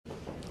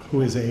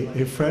who is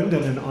a friend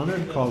and an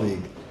honored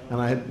colleague. And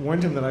I had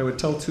warned him that I would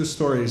tell two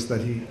stories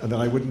that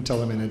I wouldn't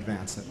tell him in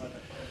advance.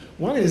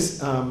 One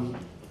is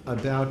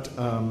about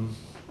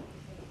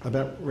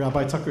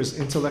Rabbi Tucker's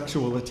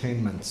intellectual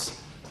attainments.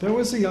 There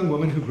was a young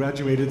woman who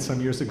graduated some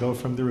years ago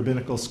from the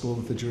rabbinical school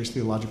at the Jewish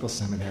Theological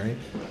Seminary.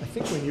 I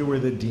think when you were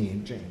the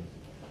dean, Jane.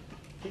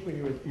 I think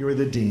when you were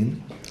the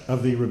dean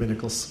of the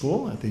rabbinical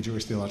school at the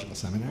Jewish Theological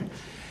Seminary.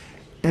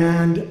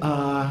 And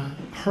I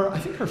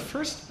think her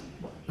first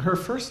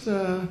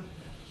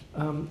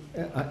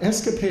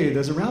escapade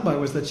as a rabbi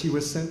was that she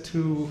was sent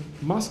to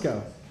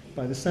Moscow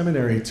by the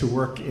seminary to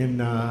work in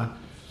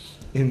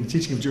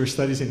teaching of Jewish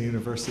studies in the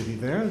university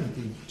there.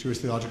 The Jewish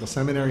Theological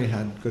Seminary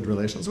had good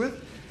relations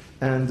with,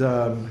 and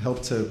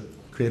helped to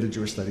create a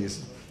Jewish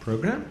studies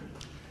program.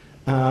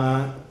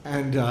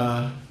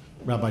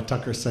 Rabbi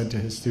Tucker said to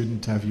his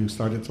student, "Have you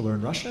started to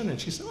learn Russian?" And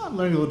she said, "Well, I'm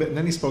learning a little bit." And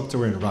then he spoke to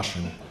her in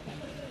Russian.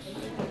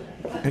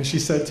 And she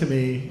said to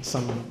me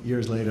some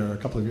years later, a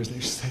couple of years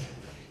later, she said,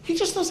 "He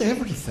just knows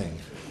everything.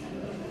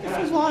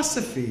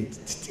 Philosophy,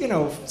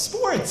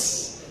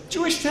 sports,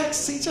 Jewish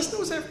texts, he just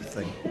knows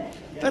everything."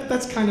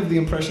 That's kind of the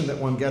impression that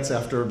one gets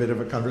after a bit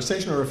of a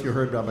conversation, or if you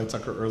heard Rabbi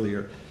Tucker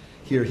earlier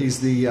here.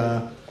 He's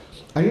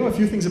I know a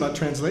few things about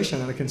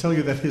translation, and I can tell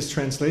you that his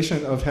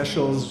translation of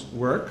Heschel's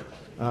work,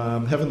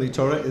 Heavenly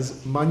Torah,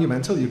 is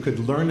monumental. You could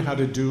learn how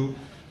to do,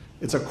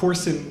 it's a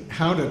course in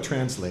how to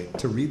translate,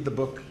 to read the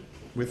book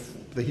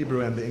with the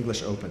Hebrew and the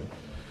English open.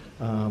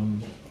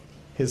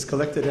 His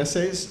collected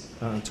essays,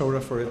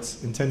 Torah for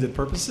its intended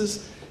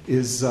purposes,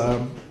 is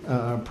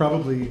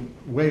probably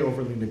way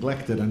overly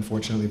neglected,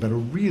 unfortunately, but a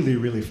really,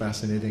 really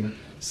fascinating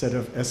set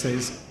of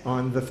essays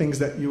on the things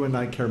that you and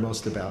I care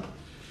most about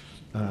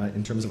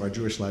in terms of our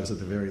Jewish lives at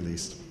the very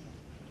least.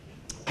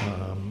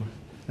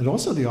 And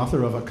also the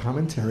author of a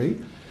commentary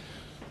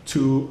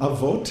to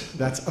Avot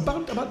that's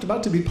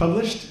about to be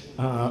published,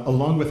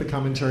 along with a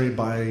commentary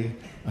by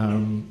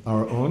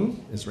our own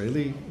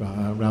Israeli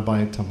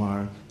Rabbi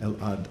Tamar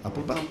Elad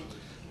Appelbaum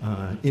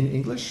in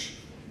English.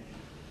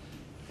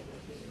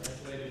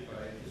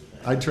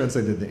 I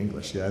translated the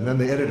English, yeah, and then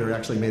the editor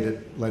actually made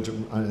it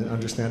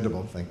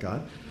understandable, thank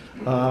God.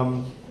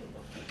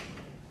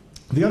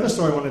 The other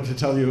story I wanted to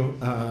tell you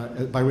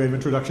by way of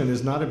introduction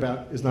is not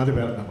about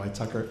Rabbi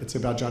Tucker. It's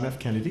about John F.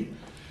 Kennedy.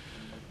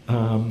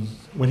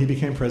 When he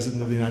became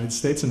president of the United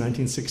States in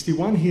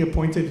 1961, he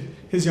appointed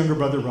his younger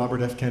brother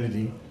Robert F.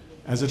 Kennedy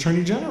as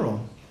Attorney General.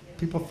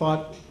 People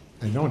thought,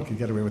 and no one could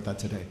get away with that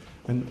today.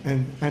 And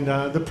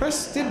the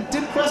press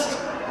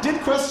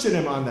did question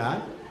him on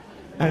that.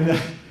 And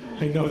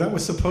I know that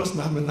was supposed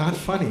to be not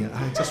funny.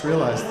 I just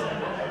realized,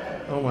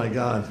 oh my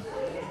God.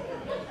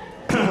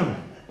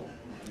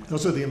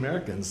 Those are the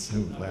Americans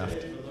who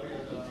laughed.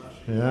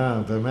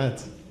 Yeah,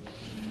 Bemet.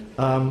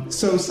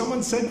 So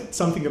someone said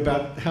something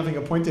about having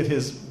appointed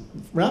his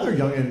rather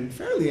young and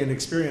fairly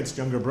inexperienced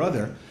younger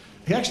brother.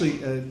 He actually,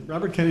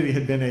 Robert Kennedy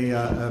had been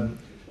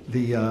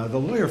the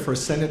lawyer for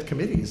Senate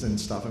committees and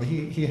stuff. I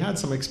mean, he had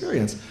some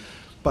experience.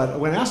 But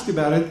when asked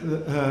about it,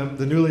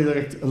 the newly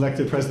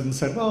elected president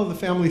said, well, the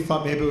family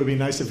thought maybe it would be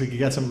nice if we could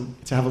get him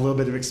to have a little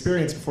bit of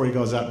experience before he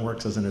goes out and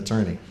works as an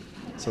attorney.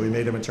 So we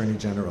made him Attorney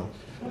General.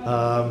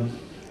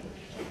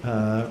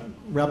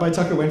 Rabbi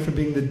Tucker went from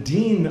being the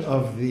dean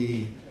of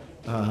the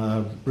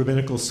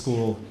rabbinical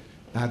school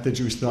at the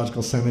Jewish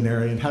Theological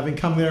Seminary, and having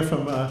come there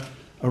from a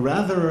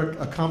rather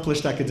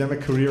accomplished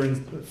academic career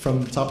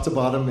from top to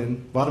bottom,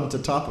 and bottom to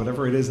top,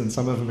 whatever it is, in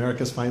some of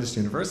America's finest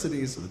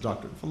universities, the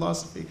doctorate of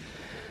philosophy.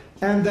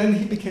 And then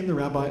he became the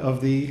rabbi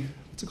of the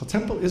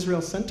Temple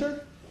Israel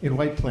Center in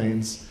White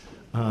Plains.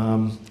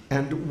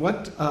 And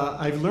what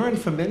I've learned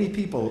from many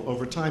people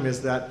over time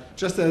is that,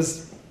 just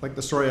as, like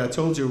the story I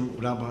told you,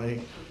 Rabbi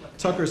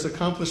Tucker's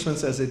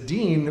accomplishments as a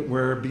dean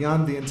were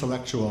beyond the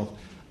intellectual.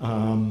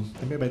 And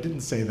maybe I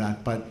didn't say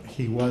that, but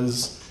he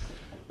was,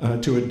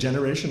 to a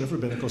generation of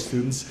rabbinical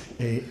students,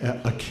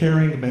 a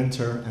caring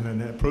mentor and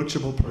an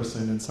approachable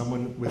person, and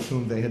someone with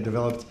whom they had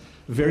developed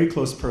very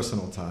close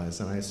personal ties,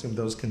 and I assume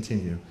those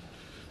continue.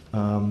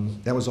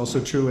 That was also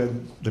true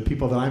in the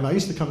people that I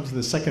used to come to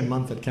the second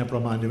month at Camp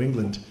Ramah in New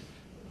England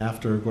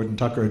after Gordon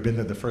Tucker had been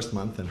there the first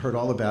month, and heard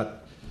all about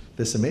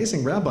this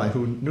amazing rabbi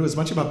who knew as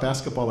much about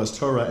basketball as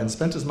Torah and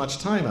spent as much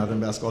time out in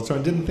basketball as Torah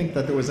and didn't think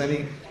that there was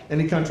any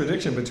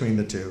contradiction between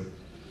the two.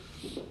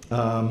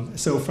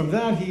 So from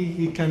that,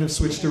 he kind of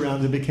switched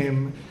around and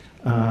became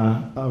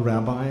a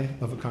rabbi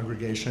of a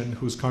congregation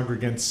whose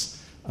congregants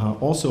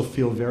also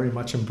feel very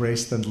much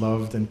embraced and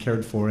loved and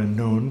cared for and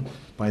known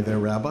by their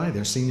rabbi,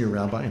 their senior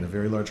rabbi in a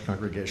very large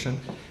congregation,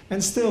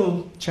 and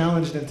still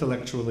challenged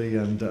intellectually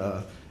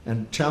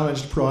and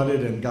challenged,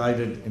 prodded, and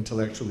guided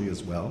intellectually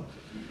as well.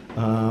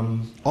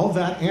 All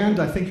that, and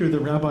I think you're the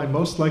rabbi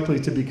most likely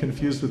to be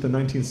confused with the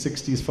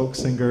 1960s folk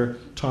singer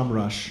Tom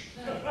Rush.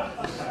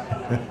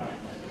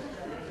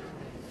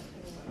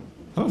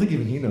 I don't think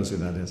even he knows who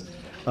that is.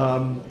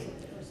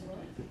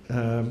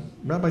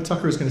 Rabbi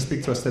Tucker is going to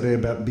speak to us today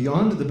about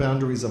Beyond the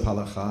Boundaries of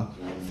Halacha,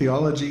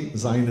 Theology,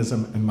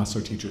 Zionism, and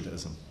Masorti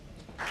Judaism.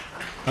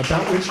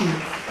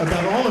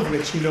 about all of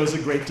which he knows a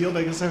great deal.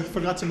 Because I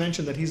forgot to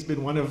mention that he's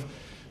been one of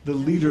the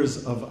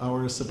leaders of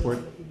our support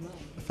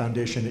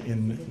foundation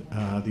in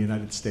the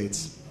United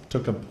States.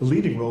 Took a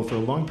leading role for a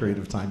long period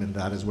of time in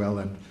that as well,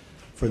 and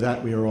for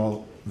that we are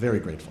all very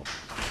grateful.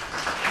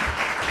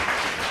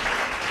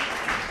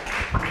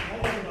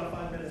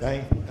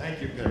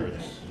 Thank you,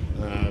 Peretz.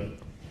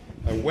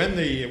 When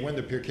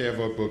the Pirkei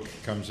Avot book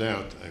comes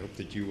out, I hope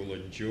that you will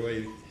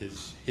enjoy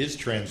his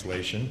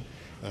translation,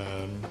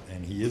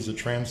 and he is a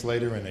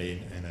translator and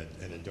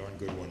a darn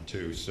good one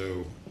too.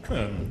 So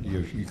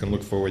you can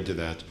look forward to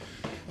that.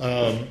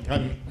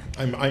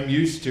 I'm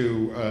used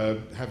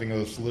to having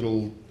this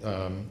little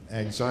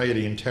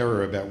anxiety and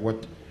terror about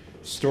what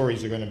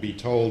stories are going to be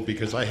told,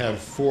 because I have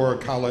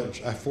four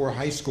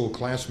high school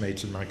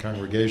classmates in my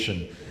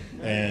congregation,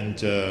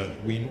 and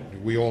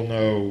we all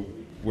know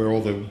where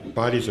all the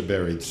bodies are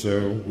buried,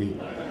 so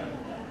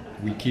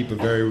we keep a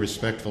very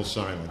respectful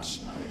silence.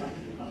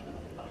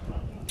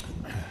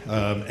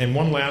 And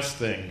one last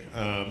thing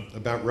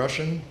about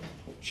Russian.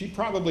 She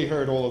probably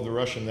heard all of the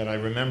Russian that I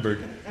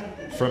remembered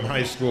from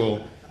high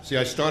school. See,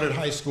 I started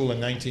high school in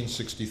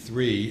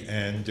 1963,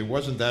 and it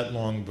wasn't that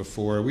long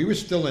before. We were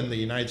still in the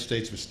United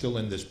States, was still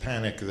in this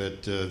panic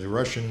that the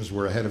Russians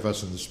were ahead of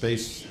us in the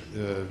space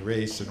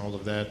race and all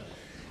of that.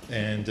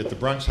 And at the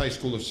Bronx High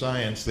School of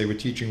Science, they were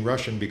teaching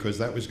Russian because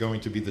that was going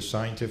to be the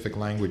scientific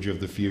language of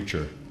the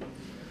future.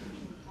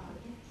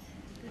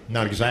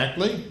 Not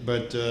exactly,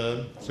 but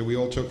so we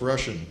all took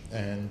Russian,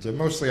 and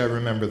mostly I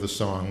remember the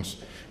songs.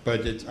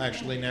 But it's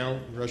actually now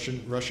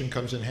Russian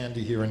comes in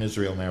handy here in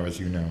Israel now, as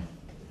you know.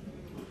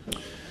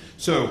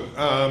 So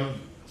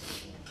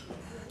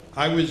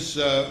I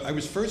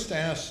was first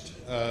asked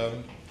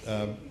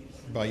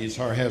by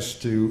Yizhar Hess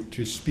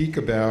to speak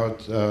about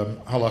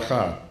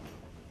Halacha,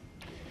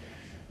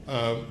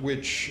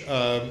 which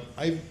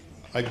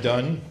I've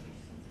done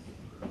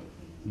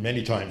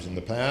many times in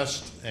the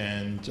past,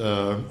 and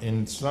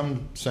in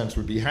some sense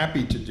would be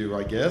happy to do,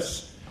 I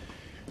guess.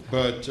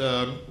 But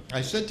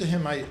I said to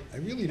him, I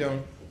really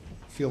don't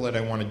feel that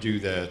I want to do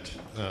that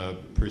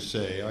per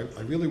se.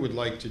 I really would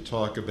like to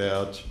talk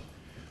about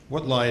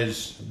what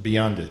lies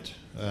beyond it.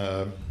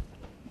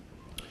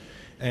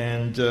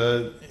 And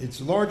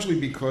it's largely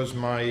because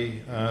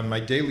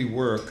my daily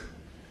work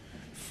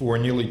for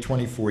nearly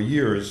 24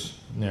 years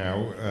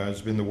now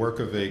has been the work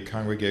of a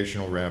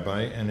congregational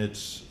rabbi, and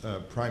it's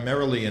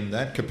primarily in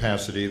that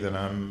capacity that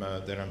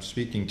I'm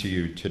speaking to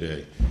you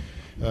today.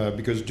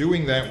 Because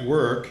doing that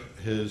work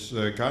has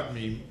gotten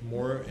me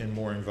more and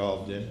more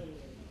involved in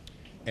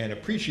and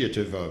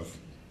appreciative of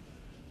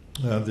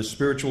the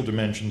spiritual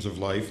dimensions of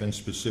life, and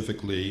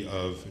specifically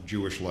of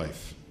Jewish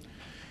life,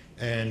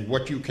 and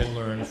what you can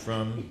learn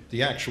from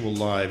the actual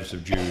lives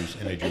of Jews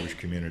in a Jewish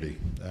community,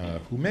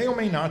 who may or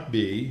may not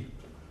be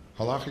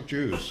halachic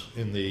Jews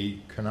in the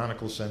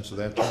canonical sense of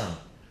that term,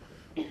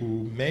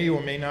 who may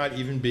or may not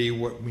even be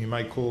what we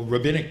might call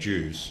rabbinic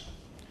Jews.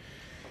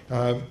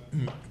 A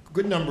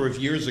good number of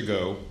years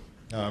ago,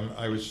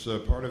 I was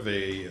part of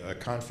a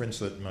conference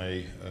that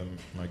my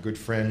good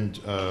friend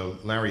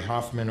Larry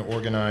Hoffman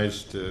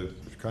organized to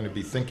kind of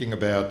be thinking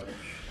about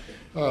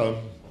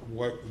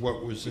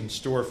what was in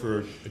store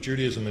for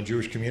Judaism and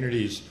Jewish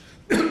communities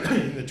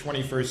in the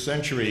 21st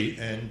century.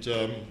 And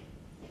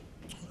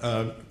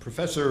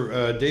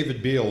Professor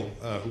David Beal,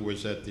 who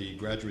was at the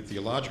Graduate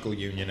Theological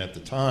Union at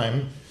the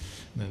time,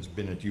 and has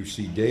been at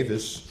UC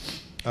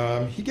Davis,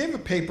 he gave a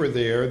paper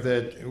there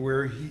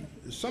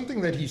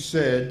something that he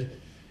said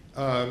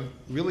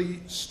really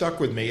stuck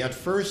with me. At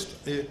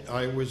first,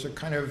 I was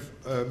kind of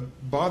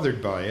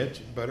bothered by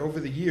it, but over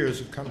the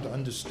years, I've come to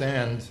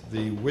understand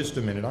the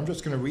wisdom in it. I'm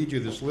just going to read you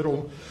this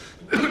little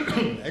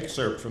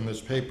excerpt from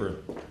this paper.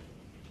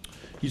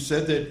 He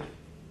said that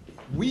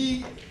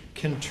we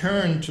can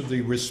turn to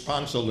the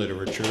responsa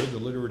literature, the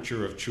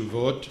literature of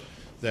tshuvot,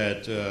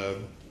 that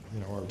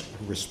are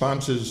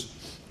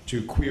responses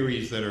to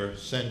queries that are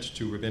sent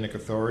to rabbinic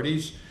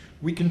authorities.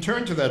 We can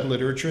turn to that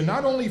literature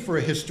not only for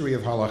a history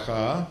of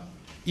halacha,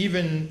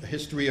 even a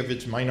history of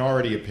its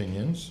minority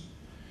opinions,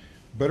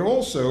 but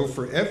also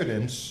for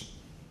evidence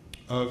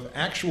of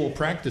actual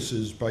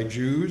practices by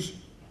Jews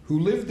who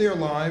lived their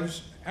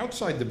lives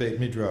outside the Beit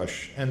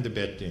Midrash and the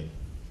Bet Din.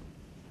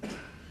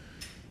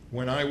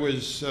 When I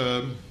was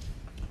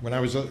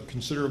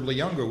considerably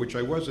younger, which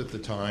I was at the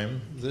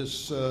time, this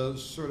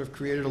sort of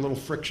created a little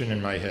friction in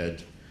my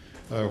head.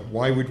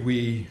 Why would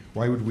we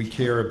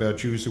care about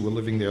Jews who were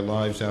living their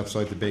lives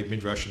outside the Beit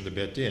Midrash and the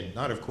Bet Din?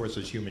 Not, of course,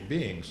 as human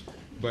beings,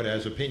 but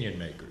as opinion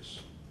makers.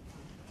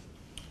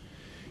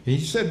 He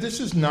said this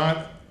is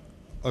not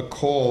a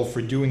call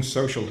for doing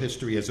social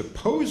history as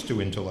opposed to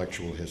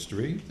intellectual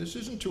history. This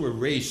isn't to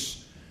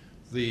erase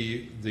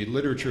the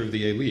literature of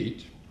the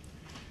elite,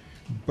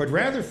 but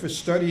rather for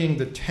studying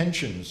the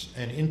tensions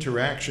and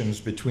interactions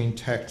between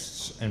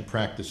texts and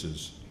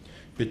practices,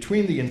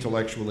 between the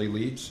intellectual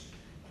elites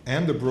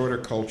and the broader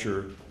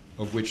culture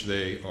of which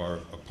they are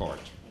a part.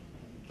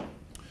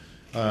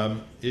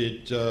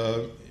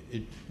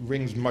 It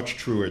rings much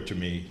truer to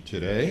me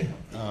today.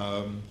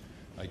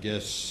 I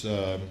guess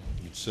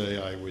you'd say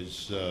I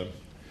was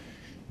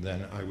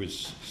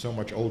so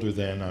much older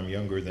then, I'm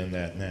younger than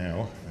that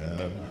now,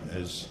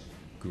 as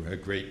a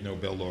great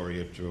Nobel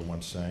laureate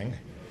once sang.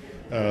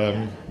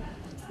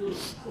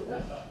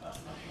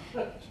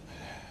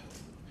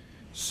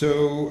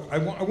 So I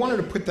wanted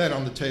to put that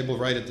on the table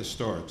right at the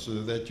start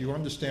so that you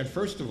understand,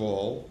 first of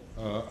all,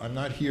 I'm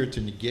not here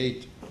to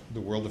negate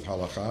the world of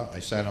Halacha. I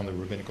sat on the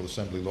Rabbinical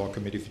Assembly Law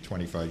Committee for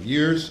 25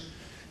 years.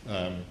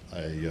 I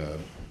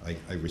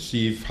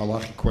receive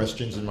halachic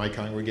questions in my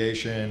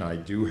congregation. I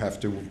do have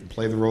to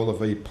play the role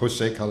of a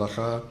posek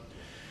halacha,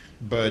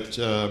 but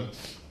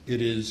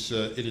it is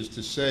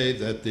to say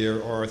that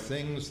there are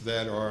things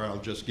that are. I'll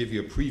just give you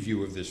a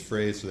preview of this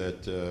phrase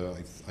that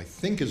I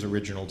think is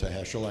original to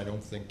Heschel.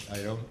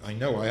 I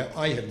know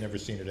I have never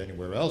seen it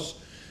anywhere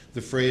else.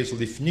 The phrase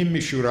lifnim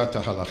mishurat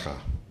halacha.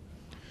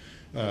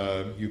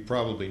 You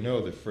probably know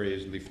the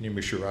phrase lifnim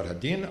mishurat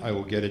hadin. I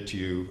will get it to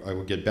you. I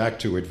will get back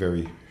to it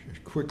very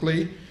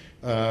quickly.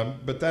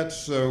 But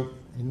that's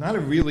not a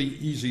really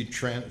easy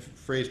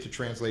phrase to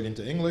translate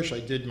into English. I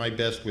did my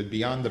best with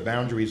beyond the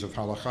boundaries of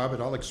halacha,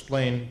 but I'll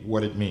explain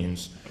what it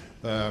means.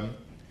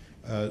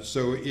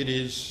 So it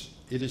is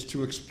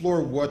to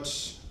explore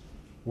what's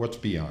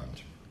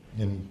beyond.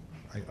 And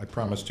I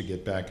promise to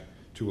get back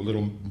to a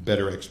little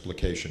better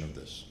explication of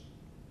this.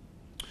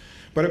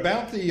 But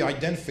about the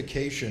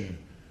identification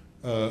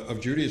of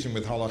Judaism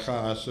with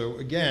halacha, so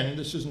again,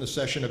 this isn't a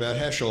session about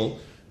Heschel,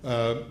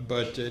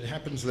 but it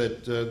happens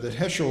that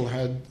Heschel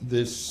had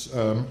this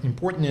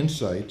important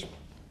insight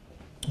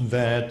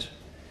that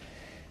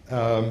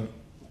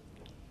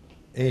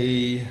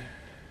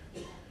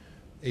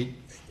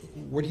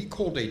what he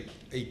called a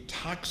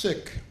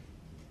toxic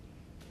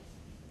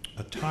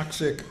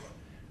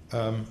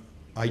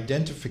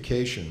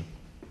identification,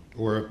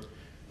 or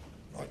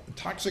a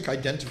toxic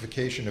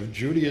identification of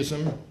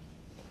Judaism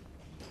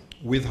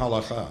with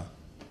halacha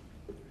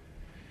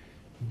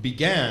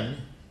began,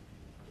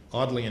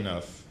 oddly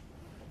enough,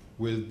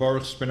 with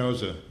Baruch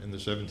Spinoza in the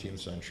 17th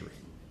century.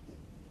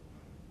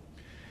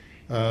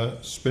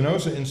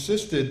 Spinoza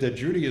insisted that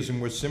Judaism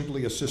was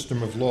simply a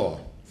system of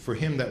law. For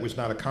him, that was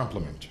not a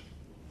compliment,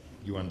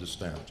 you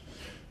understand.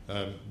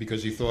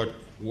 Because he thought,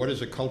 what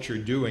is a culture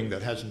doing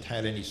that hasn't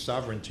had any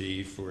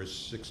sovereignty for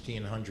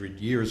 1,600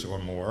 years or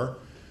more,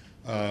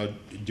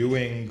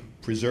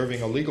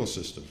 preserving a legal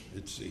system?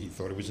 He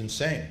thought it was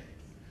insane.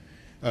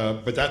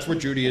 But that's what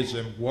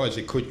Judaism was.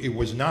 It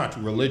was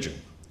not religion.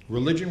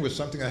 Religion was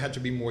something that had to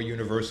be more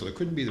universal. It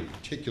couldn't be the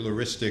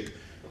particularistic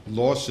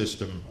law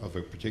system of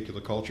a particular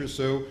culture.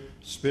 So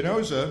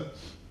Spinoza,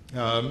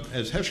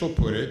 as Heschel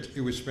put it,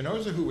 it was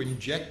Spinoza who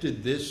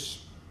injected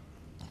this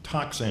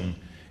toxin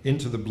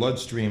into the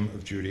bloodstream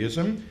of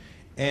Judaism,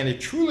 and it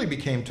truly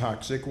became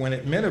toxic when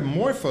it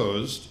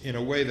metamorphosed in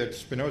a way that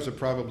Spinoza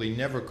probably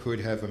never could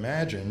have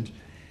imagined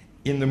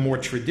in the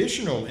most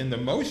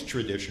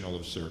traditional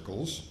of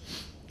circles,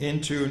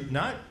 into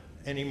not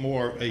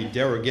anymore a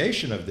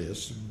derogation of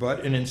this,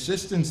 but an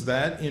insistence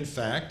that, in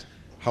fact,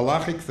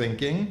 halachic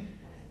thinking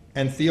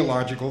and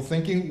theological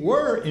thinking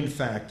were, in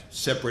fact,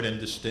 separate and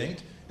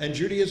distinct, and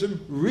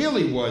Judaism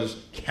really was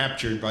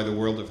captured by the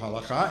world of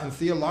halacha, and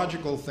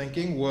theological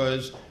thinking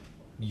was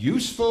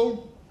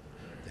useful,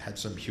 had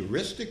some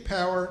heuristic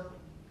power,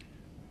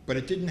 but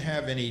it didn't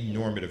have any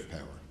normative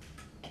power.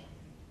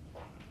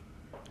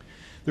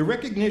 The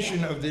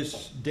recognition of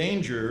this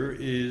danger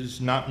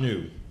is not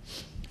new.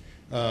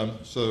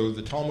 So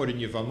the Talmud in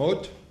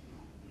Yevamot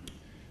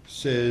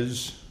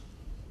says,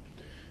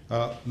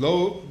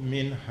 Lo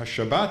min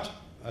hashabat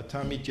ata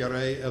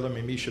mityarei ela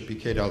mimisha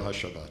piked al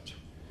hashabat.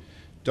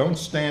 Don't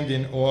stand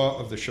in awe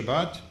of the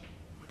Shabbat,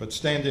 but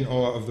stand in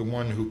awe of the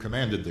one who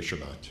commanded the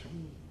Shabbat.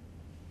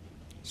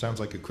 Sounds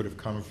like it could have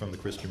come from the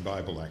Christian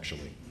Bible,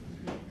 actually.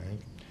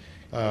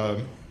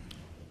 Right?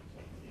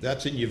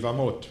 That's in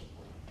Yevamot.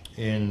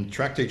 In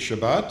Tractate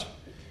Shabbat,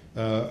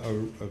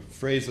 a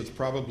phrase that's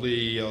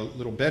probably a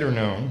little better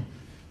known,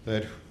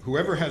 that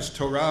whoever has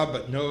Torah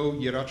but no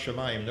Yirat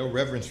Shamayim, no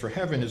reverence for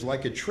heaven, is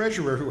like a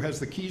treasurer who has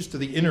the keys to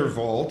the inner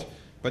vault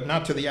but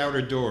not to the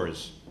outer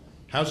doors.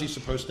 How's he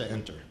supposed to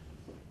enter?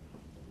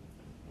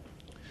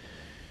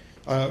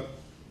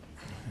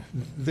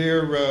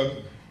 There's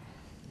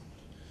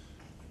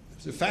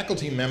a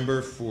faculty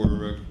member for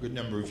a good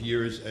number of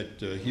years at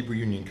Hebrew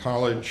Union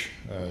College,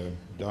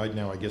 died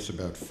now I guess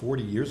about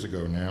 40 years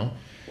ago now.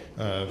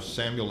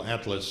 Samuel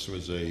Atlas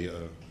was a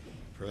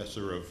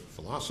professor of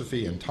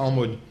philosophy and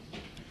Talmud.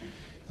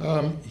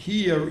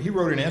 He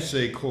wrote an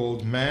essay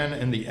called Man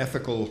and the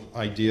Ethical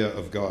Idea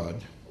of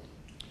God.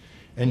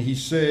 And he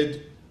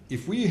said,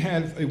 if we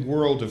have a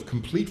world of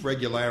complete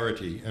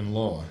regularity and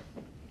law,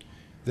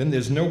 then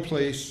there's no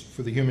place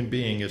for the human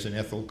being as an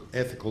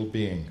ethical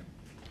being.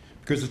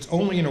 Because it's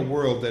only in a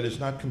world that is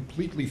not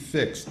completely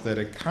fixed that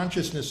a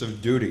consciousness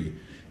of duty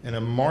and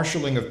a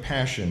marshaling of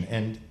passion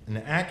and an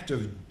act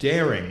of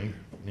daring,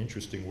 an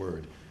interesting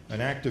word,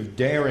 an act of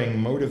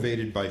daring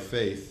motivated by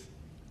faith,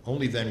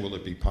 only then will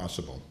it be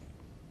possible.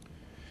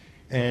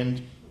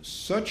 And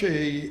such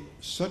a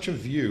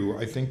view,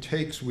 I think,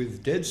 takes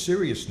with dead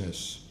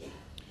seriousness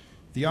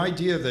the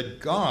idea that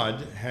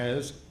God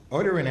has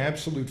utter and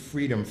absolute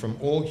freedom from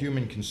all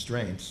human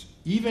constraints,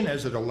 even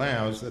as it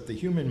allows that the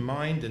human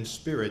mind and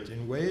spirit,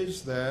 in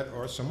ways that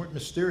are somewhat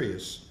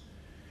mysterious,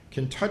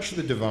 can touch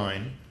the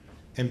divine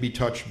and be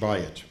touched by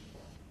it.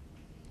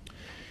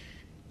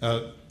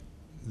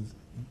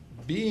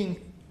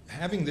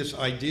 Having this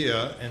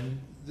idea, and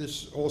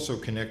this also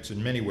connects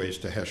in many ways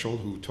to Heschel,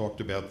 who talked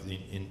about the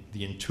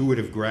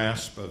intuitive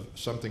grasp of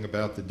something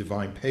about the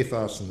divine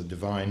pathos and the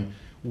divine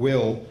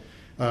will.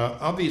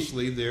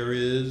 Obviously,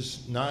 this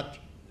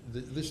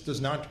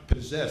does not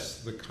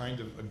possess the kind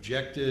of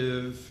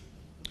objective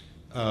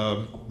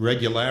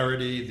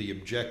regularity, the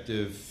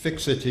objective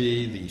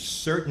fixity, the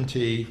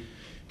certainty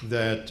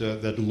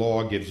that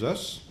law gives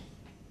us.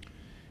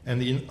 And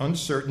the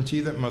uncertainty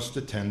that must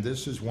attend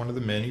this is one of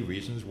the many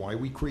reasons why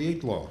we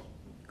create law,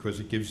 because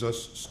it gives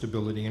us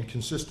stability and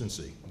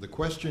consistency. The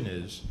question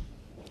is,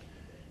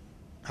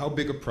 how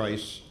big a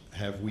price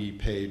have we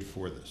paid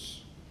for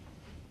this?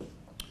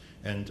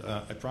 And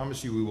I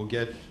promise you we will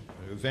get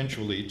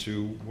eventually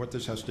to what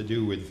this has to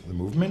do with the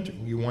movement.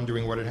 You're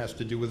wondering what it has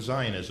to do with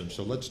Zionism.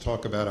 So let's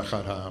talk about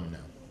Achad Ha'am now.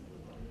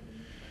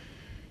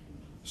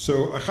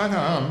 So Achad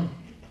Ha'am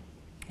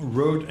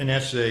wrote an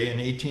essay in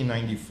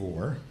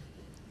 1894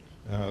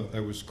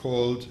 that was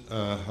called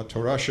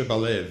HaTorah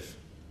Shebalev,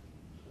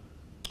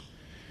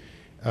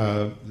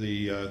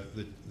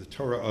 the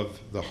Torah of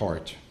the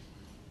heart.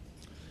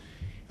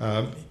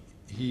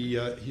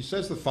 He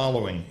says the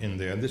following in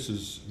there, and this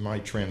is my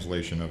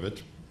translation of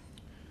it.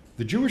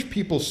 The Jewish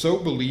people so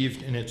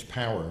believed in its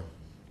power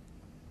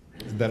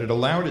that it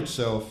allowed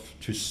itself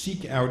to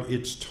seek out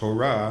its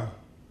Torah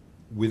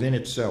within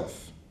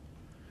itself,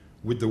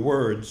 with the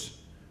words,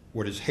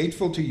 "What is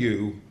hateful to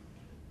you,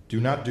 do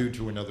not do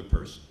to another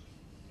person."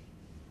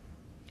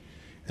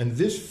 And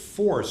this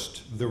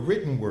forced the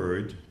written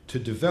word to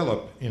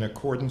develop in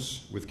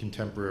accordance with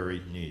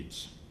contemporary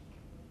needs.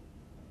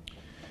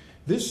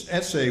 This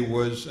essay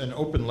was an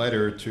open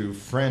letter to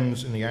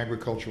friends in the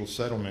agricultural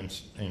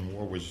settlements in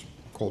what was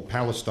called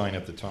Palestine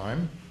at the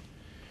time.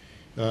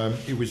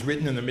 It was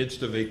written in the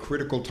midst of a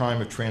critical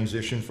time of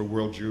transition for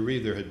world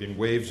Jewry. There had been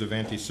waves of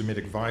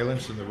anti-Semitic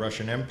violence in the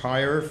Russian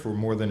Empire for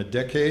more than a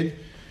decade,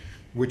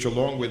 which,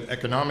 along with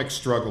economic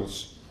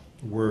struggles,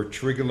 was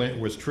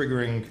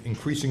triggering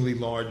increasingly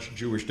large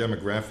Jewish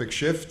demographic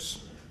shifts,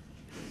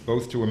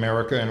 both to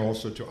America and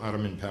also to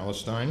Ottoman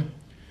Palestine.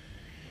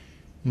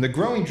 And the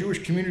growing Jewish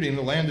community in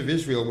the land of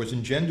Israel was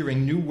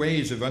engendering new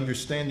ways of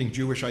understanding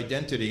Jewish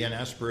identity and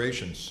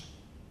aspirations.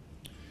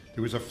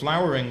 There was a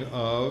flowering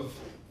of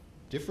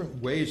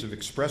different ways of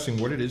expressing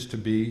what it is to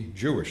be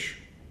Jewish.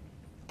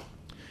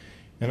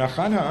 And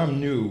Achad Ha'am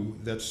knew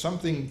that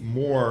something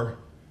more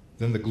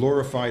than the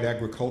glorified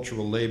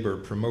agricultural labor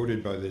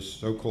promoted by this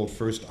so-called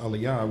first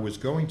Aliyah was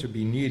going to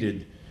be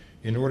needed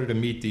in order to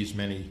meet these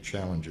many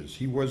challenges.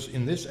 He was,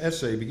 in this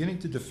essay, beginning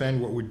to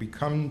defend what would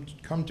come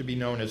to be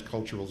known as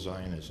cultural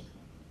Zionism.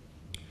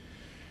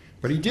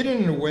 But he did it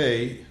in a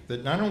way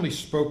that not only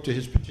spoke to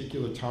his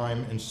particular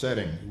time and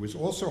setting, it was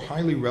also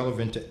highly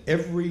relevant to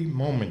every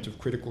moment of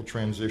critical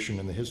transition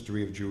in the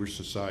history of Jewish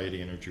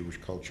society and of Jewish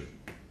culture.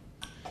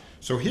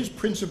 So his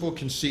principal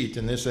conceit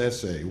in this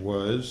essay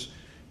was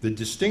the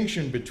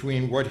distinction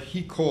between what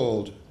he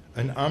called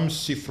an Am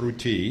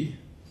Sifruti,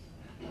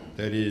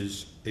 that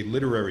is, a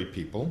literary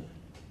people,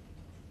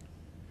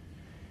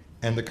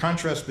 and the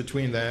contrast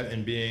between that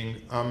and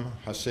being Am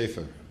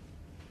HaSefer,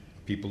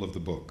 people of the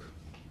book.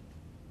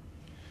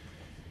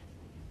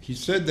 He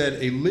said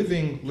that a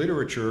living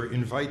literature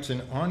invites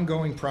an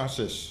ongoing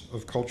process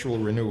of cultural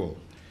renewal,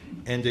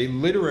 and a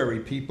literary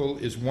people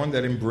is one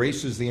that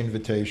embraces the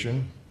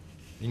invitation,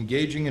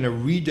 engaging in a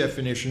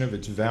redefinition of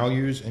its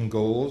values and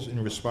goals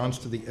in response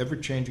to the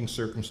ever-changing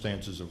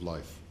circumstances of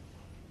life.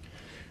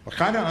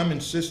 Achad Ha'am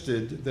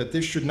insisted that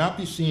this should not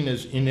be seen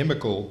as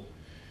inimical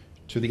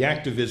to the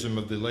activism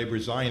of the labor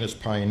Zionist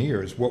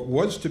pioneers. What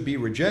was to be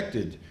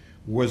rejected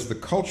was the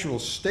cultural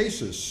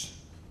stasis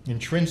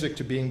intrinsic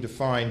to being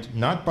defined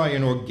not by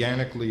an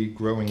organically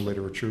growing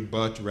literature,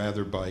 but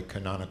rather by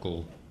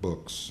canonical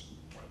books.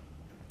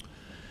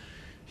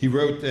 He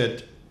wrote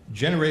that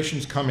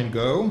generations come and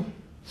go,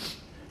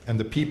 and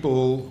the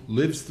people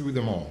lives through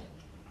them all.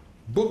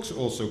 Books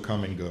also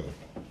come and go,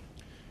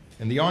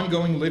 and the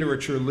ongoing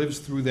literature lives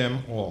through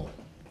them all.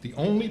 The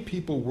only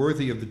people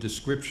worthy of the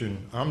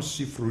description, Am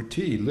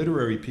Sifruti,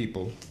 literary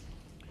people,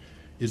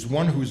 is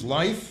one whose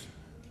life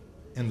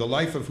and the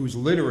life of whose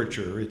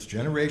literature, its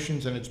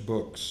generations and its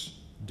books,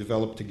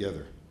 develop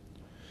together.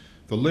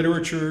 The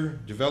literature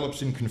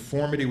develops in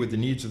conformity with the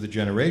needs of the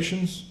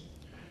generations,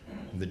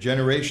 and the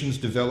generations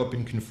develop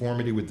in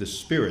conformity with the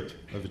spirit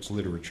of its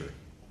literature.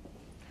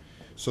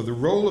 So the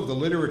role of the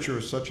literature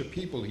of such a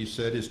people, he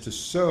said, is to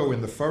sow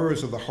in the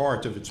furrows of the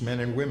heart of its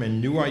men and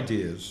women new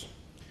ideas,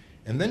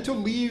 and then to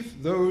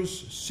leave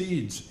those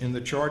seeds in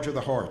the charge of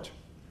the heart,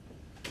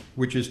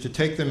 which is to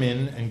take them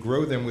in and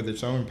grow them with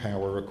its own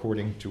power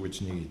according to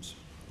its needs.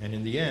 And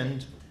in the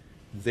end,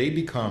 they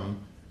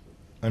become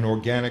an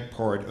organic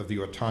part of the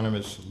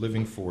autonomous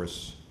living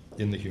force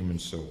in the human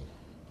soul.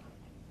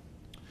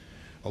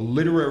 A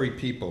literary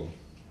people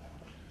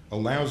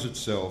allows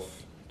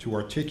itself to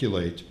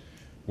articulate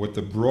what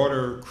the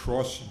broader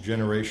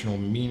cross-generational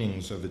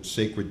meanings of its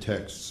sacred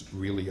texts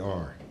really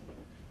are,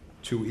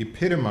 to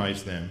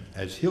epitomize them,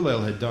 as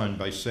Hillel had done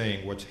by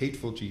saying, what's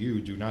hateful to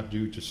you, do not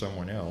do to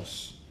someone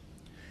else,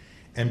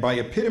 and by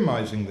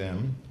epitomizing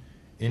them,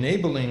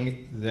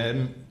 enabling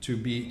them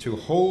to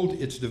hold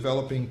its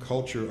developing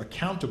culture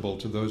accountable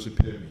to those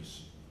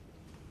epitomes.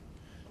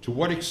 To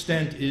what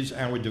extent is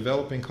our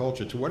developing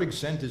culture, to what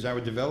extent is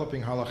our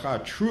developing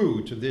halacha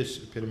true to this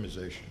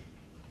epitomization?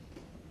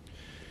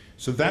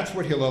 So that's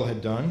what Hillel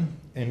had done,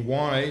 and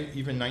why,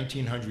 even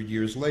 1900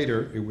 years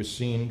later, it was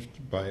seen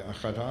by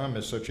Achad Ha'am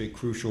as such a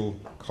crucial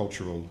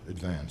cultural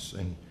advance.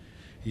 And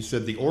he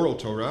said the oral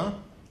Torah,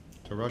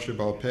 Torah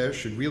Shebal Peh,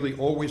 should really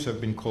always have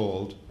been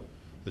called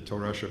the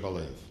Torah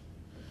Shebalev.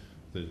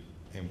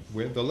 And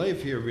where the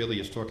Lev here really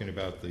is talking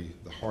about the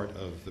heart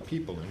of the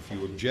people. And if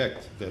you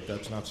object that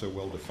that's not so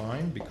well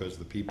defined, because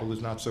the people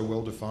is not so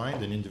well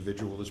defined, an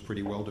individual is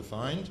pretty well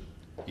defined,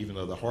 even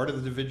though the heart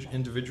of the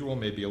individual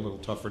may be a little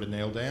tougher to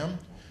nail down.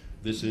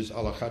 This is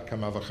alachat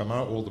kama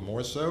v'chama, all the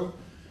more so.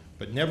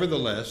 But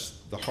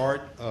nevertheless, the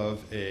heart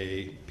of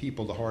a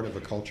people, the heart of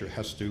a culture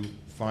has to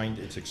find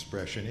its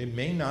expression. It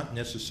may not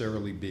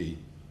necessarily be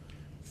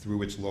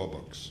through its law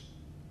books,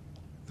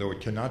 though it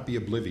cannot be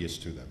oblivious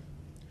to them,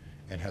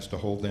 and has to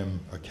hold them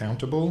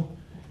accountable,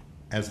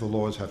 as the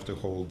laws have to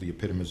hold the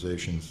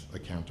epitomizations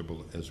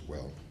accountable as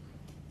well.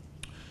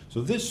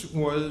 So this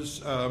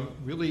was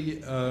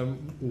really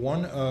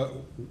one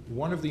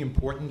of the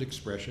important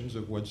expressions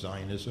of what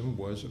Zionism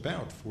was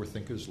about for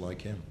thinkers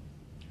like him.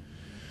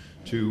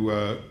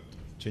 To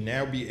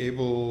now be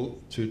able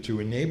to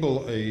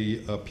enable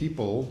a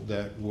people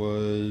that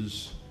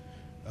was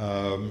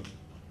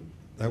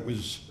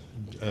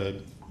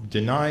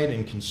denied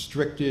and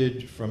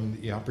constricted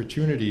from the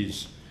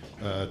opportunities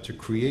to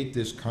create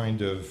this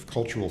kind of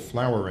cultural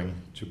flowering,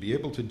 to be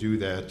able to do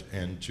that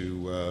and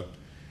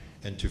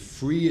to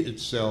free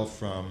itself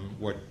from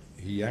what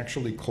he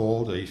actually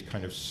called a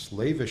kind of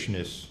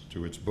slavishness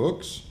to its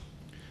books,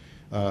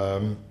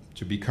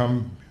 to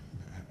become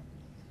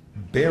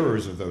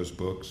bearers of those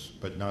books,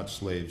 but not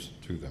slaves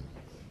to them.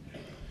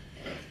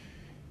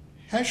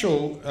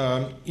 Heschel,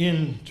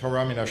 in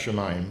Torah Min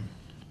HaShamayim,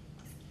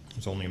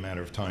 it's only a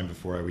matter of time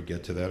before I would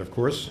get to that, of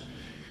course,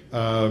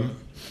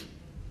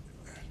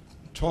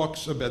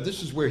 talks about,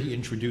 this is where he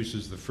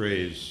introduces the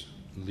phrase,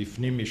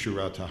 Lifnim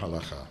Mishurat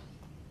HaHalacha.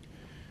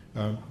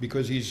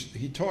 Because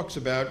he talks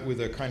about with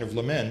a kind of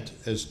lament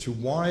as to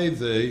why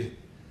the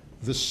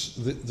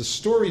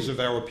stories of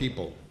our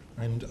people,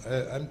 and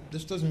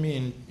this doesn't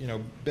mean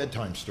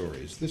bedtime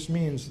stories. This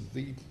means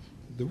the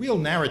real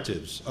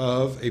narratives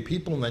of a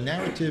people and the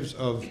narratives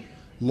of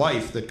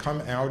life that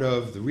come out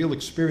of the real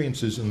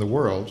experiences in the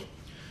world.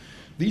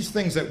 These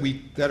things that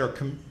we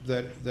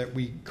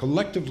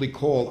collectively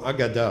call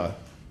agadah,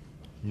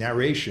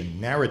 narration,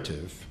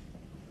 narrative.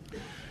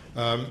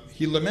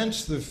 He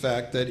laments the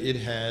fact that it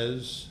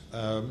has,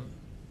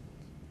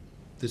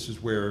 this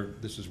is where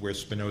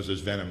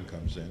Spinoza's venom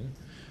comes in,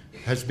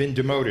 has been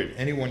demoted.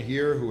 Anyone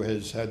here who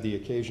has had the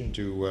occasion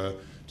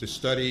to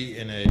study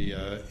in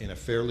a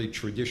fairly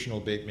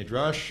traditional Beit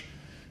Midrash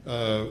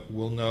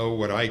will know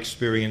what I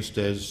experienced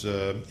as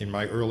in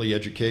my early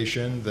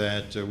education,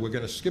 that we're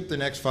going to skip the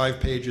next 5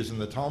 pages in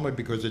the Talmud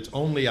because it's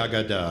only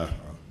agadah,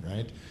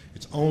 right?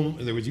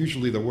 There was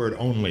usually the word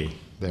only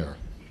there.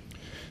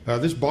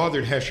 This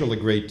bothered Heschel a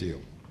great deal.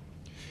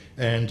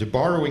 And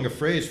borrowing a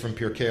phrase from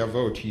Pirkei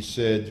Avot, he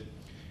said,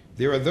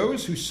 there are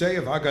those who say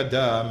of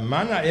Agadah,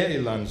 Mana'e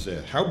ilan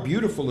zeh, how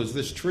beautiful is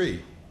this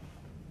tree?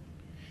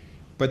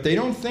 But they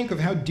don't think of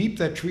how deep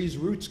that tree's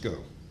roots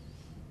go.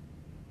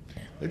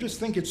 They just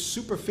think it's a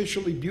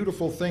superficially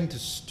beautiful thing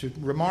to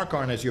remark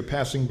on as you're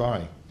passing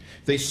by.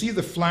 They see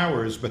the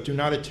flowers, but do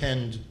not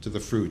attend to the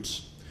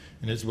fruits.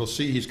 And as we'll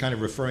see, he's kind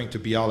of referring to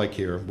Bialik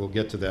here. We'll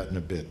get to that in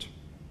a bit.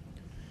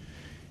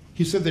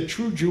 He said that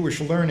true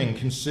Jewish learning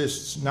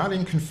consists not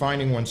in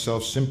confining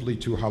oneself simply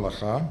to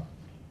halacha,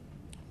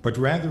 but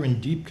rather in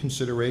deep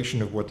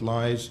consideration of what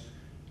lies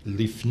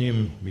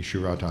lifnim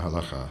mishurat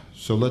halacha.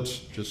 So let's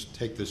just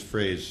take this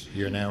phrase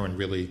here now and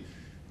really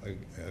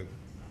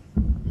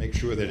make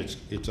sure that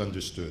it's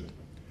understood.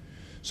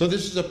 So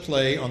this is a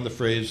play on the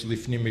phrase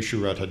lifnim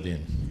mishurat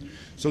hadin.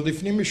 So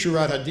lifnim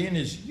mishurat hadin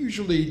is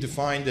usually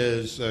defined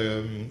as,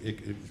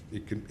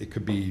 it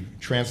could be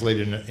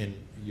translated in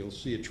you'll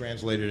see it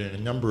translated in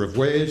a number of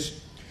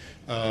ways,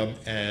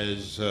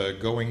 as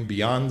going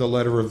beyond the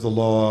letter of the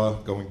law,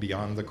 going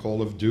beyond the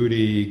call of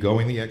duty,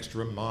 going the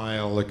extra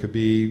mile. It could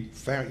be,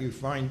 you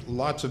find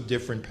lots of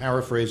different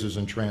paraphrases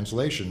and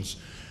translations,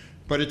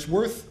 but it's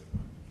worth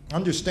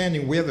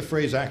understanding where the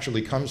phrase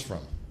actually comes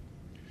from.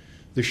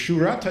 The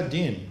Shurat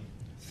Hadin,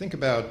 think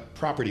about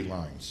property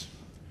lines.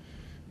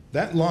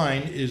 That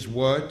line is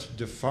what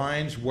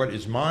defines what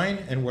is mine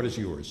and what is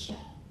yours.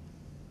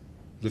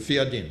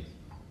 Lefi Adin.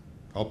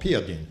 Al pi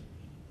adin,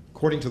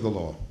 according to the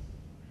law.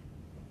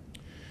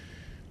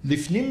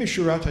 Lifnim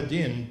mishurat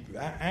hadin,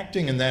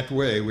 acting in that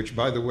way, which,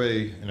 by the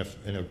way,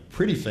 in a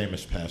pretty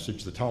famous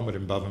passage, the Talmud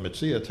in Bava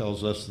Metzia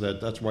tells us that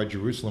that's why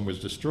Jerusalem was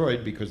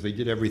destroyed, because they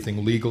did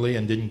everything legally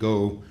and didn't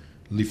go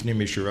lifnim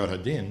mishurat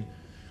hadin.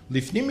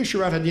 Lifnim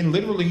mishurat hadin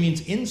literally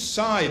means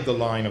inside the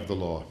line of the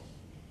law.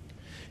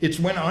 It's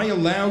when I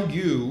allow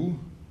you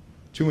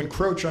to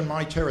encroach on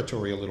my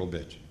territory a little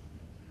bit.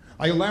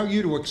 I allow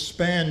you to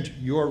expand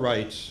your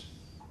rights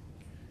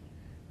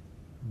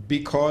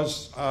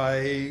because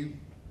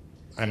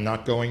I'm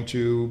not going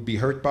to be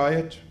hurt by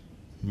it.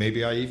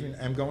 Maybe I even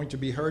am going to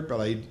be hurt, but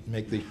I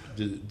make the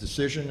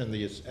decision and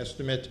the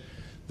estimate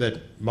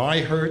that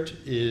my hurt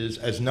is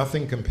as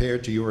nothing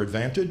compared to your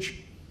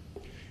advantage.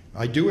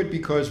 I do it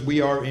because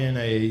we are in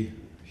a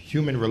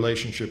human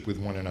relationship with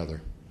one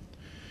another.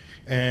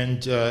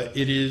 And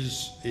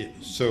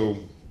so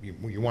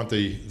you want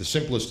the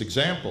simplest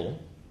example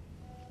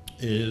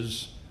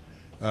is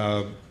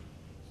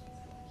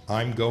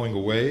I'm going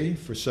away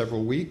for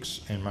several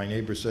weeks, and my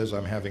neighbor says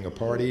I'm having a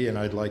party and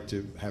I'd like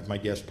to have my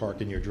guest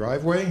park in your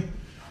driveway.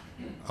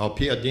 Al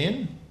pi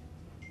adin,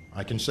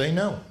 I can say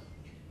no.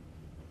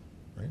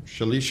 Right?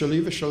 Shali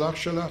shali v'shalach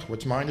shalach.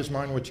 What's mine is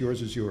mine, what's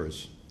yours is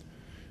yours.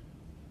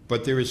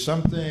 But there is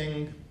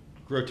something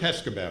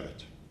grotesque about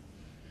it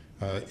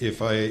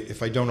if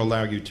I don't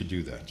allow you to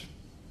do that.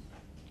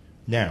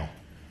 Now,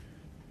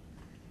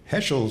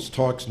 Heschel's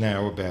talks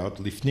now about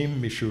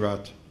lifnim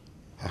mishurat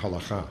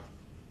halacha,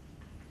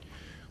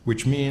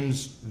 which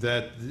means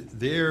that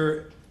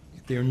there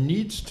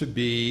needs to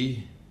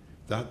be,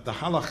 the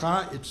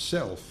halacha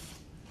itself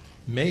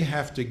may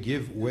have to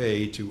give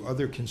way to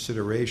other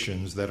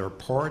considerations that are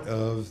part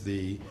of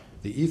the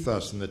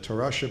ethos and the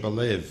Torah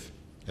shebalev,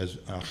 as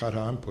Achad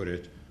Ha'am put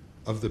it,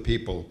 of the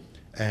people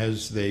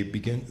as they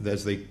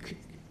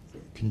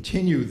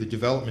continue the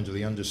development of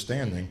the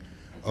understanding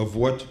of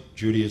what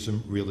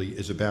Judaism really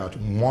is about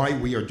and why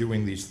we are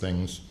doing these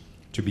things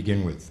to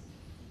begin with.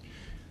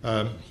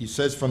 He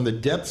says from the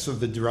depths of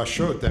the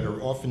drashot that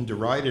are often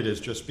derided as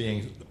just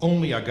being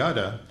only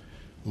agada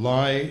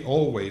lie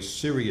always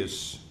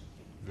serious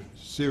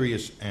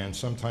and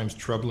sometimes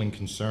troubling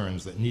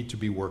concerns that need to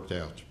be worked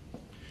out.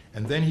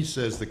 And then he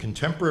says the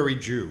contemporary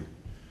Jew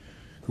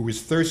who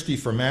is thirsty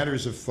for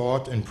matters of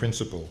thought and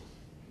principle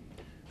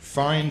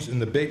finds in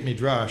the Beit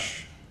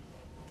Midrash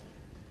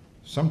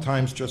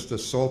sometimes just a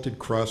salted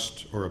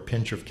crust or a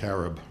pinch of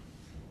carob.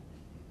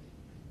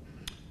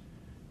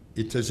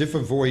 It's as if a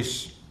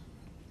voice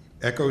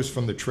echoes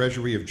from the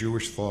treasury of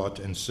Jewish thought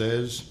and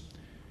says,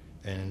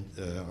 and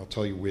I'll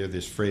tell you where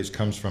this phrase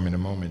comes from in a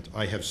moment,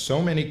 I have so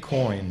many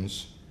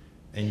coins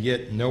and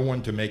yet no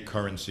one to make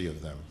currency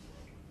of them.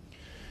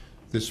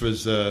 This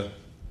was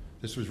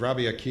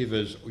Rabbi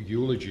Akiva's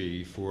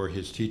eulogy for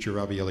his teacher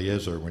Rabbi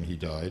Eliezer when he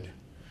died.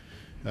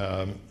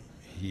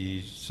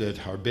 He said,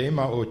 Harbe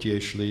ma'ot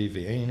yesh li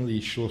ve'ein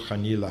li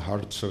shulchani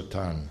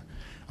lahartzotan.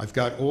 I've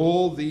got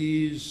all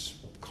these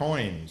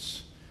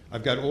coins.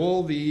 I've got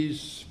all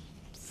these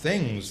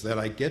things that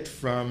I get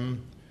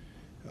from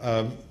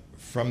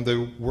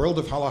the world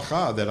of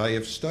halacha that I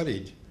have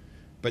studied.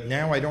 But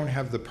now I don't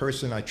have the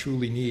person I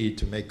truly need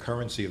to make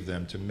currency of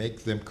them, to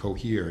make them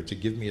cohere, to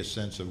give me a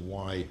sense of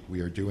why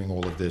we are doing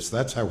all of this.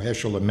 That's how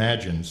Heschel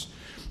imagines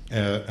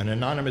an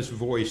anonymous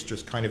voice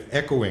just kind of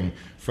echoing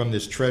from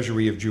this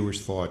treasury of Jewish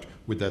thought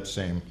with that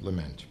same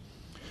lament.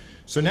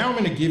 So now I'm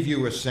going to give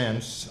you a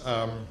sense.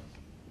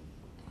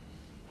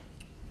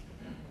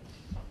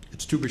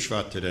 It's Tu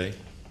B'Shvat today.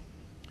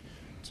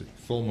 It's a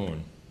full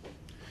moon.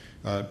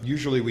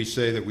 Usually we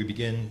say that we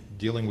begin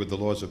dealing with the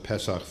laws of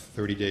Pesach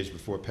 30 days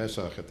before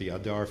Pesach at the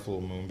Adar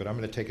full moon, but I'm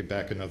going to take it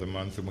back another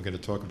month and we're going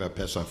to talk about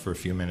Pesach for a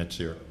few minutes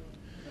here.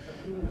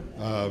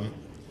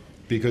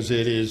 Because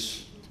it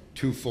is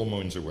 2 full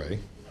moons away.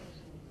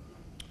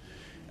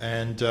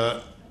 And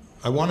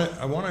I want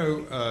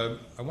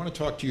to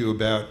talk to you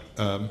about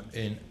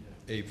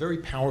a very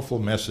powerful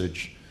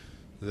message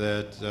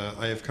that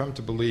I have come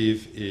to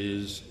believe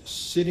is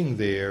sitting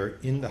there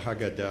in the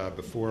Haggadah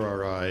before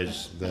our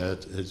eyes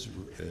that is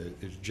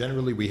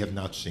generally we have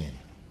not seen.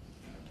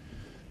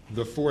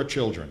 The 4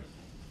 children.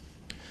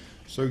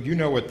 So you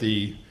know what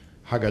the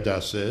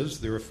Haggadah says.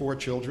 There are 4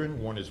 children.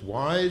 One is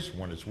wise,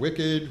 one is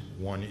wicked,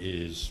 one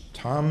is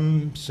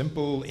tam,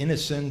 simple,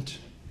 innocent,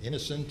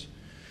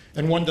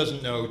 and one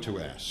doesn't know to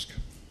ask.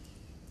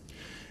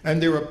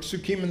 And there are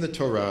psukim in the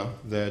Torah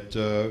that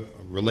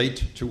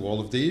relate to all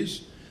of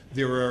these.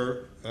 There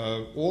are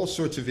all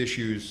sorts of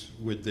issues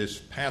with this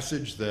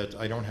passage that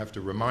I don't have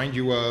to remind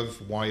you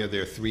of. Why are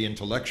there 3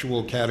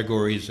 intellectual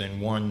categories and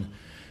 1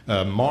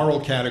 moral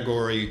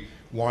category?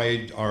 Why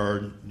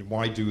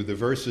do the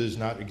verses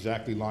not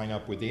exactly line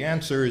up with the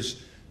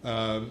answers?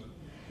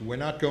 We're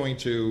not going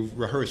to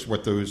rehearse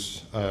what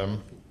those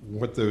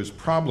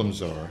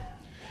problems are,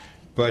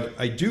 but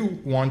I do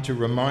want to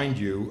remind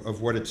you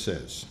of what it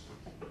says.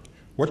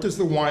 What does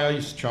the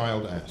wise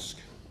child ask?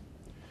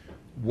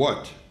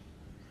 What?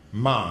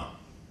 Ma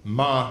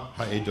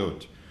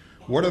ha'edot.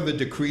 What are the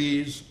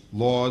decrees,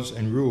 laws,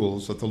 and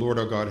rules that the Lord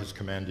our God has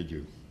commanded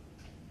you?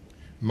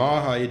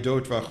 Ma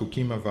ha'edot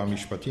v'chukim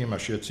v'mishpatim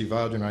asher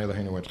tziva Adonai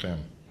Eloheinu etchem.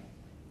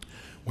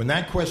 When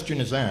that question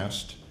is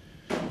asked,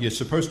 you're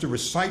supposed to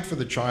recite for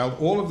the child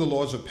all of the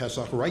laws of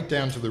Pesach, right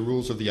down to the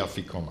rules of the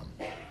Afikoman.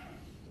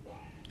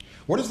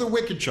 What does the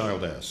wicked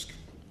child ask?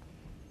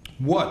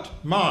 What,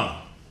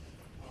 ma,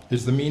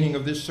 is the meaning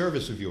of this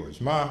service of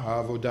yours? Ma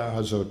ha'avodah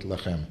hazot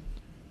lachem.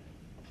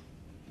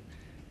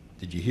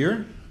 Did you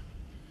hear?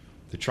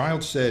 The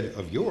child said,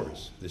 of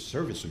yours, this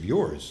service of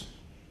yours.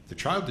 The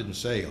child didn't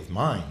say, of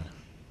mine.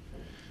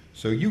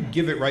 So you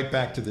give it right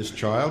back to this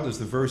child. As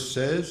the verse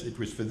says, it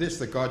was for this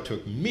that God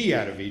took me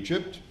out of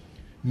Egypt.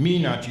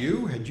 Me, not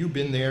you. Had you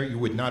been there, you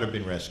would not have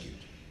been rescued.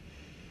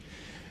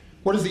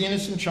 What does the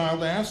innocent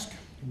child ask?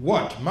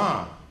 What,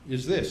 ma,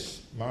 is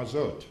this?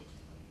 Mazot.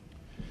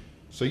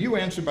 So you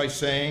answer by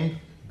saying,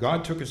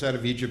 God took us out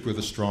of Egypt with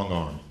a strong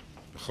arm.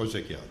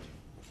 Chozek yad.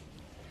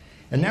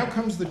 And now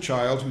comes the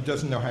child who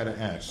doesn't know how to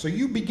ask. So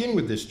you begin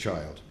with this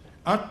child.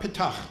 At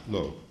petach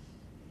lo.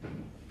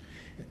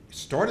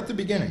 Start at the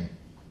beginning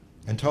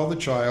and tell the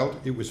child,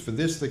 it was for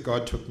this that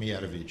God took me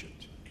out of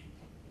Egypt.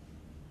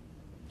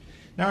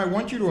 Now I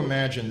want you to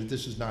imagine that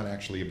this is not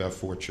actually about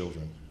 4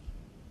 children.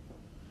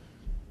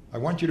 I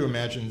want you to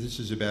imagine this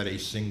is about a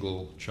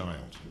single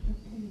child.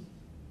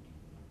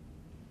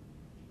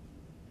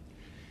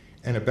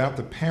 And about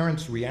the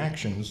parents'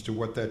 reactions to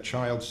what that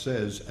child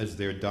says as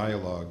their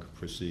dialogue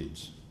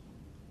proceeds.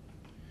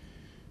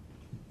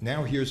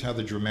 Now here's how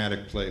the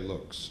dramatic play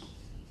looks.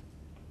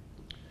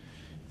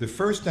 The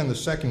first and the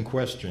second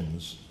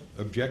questions,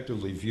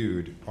 objectively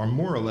viewed, are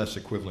more or less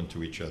equivalent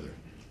to each other.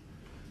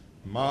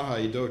 Ma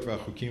ha'idot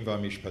v'chukim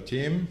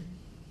v'mishpatim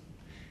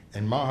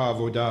and ma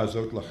ha'avodah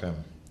azot lachem.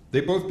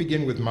 They both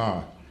begin with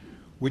ma,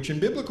 which in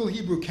biblical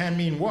Hebrew can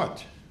mean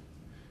what?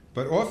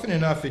 But often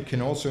enough it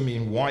can also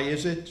mean why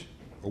is it,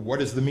 or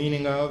what is the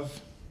meaning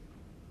of?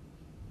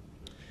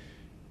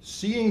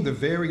 Seeing the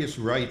various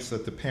rites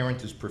that the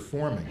parent is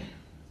performing,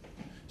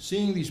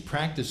 seeing these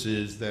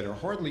practices that are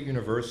hardly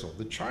universal,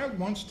 the child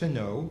wants to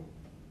know,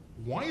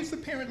 why is the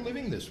parent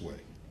living this way?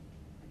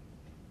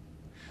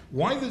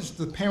 Why does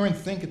the parent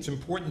think it's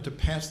important to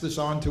pass this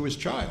on to his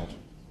child?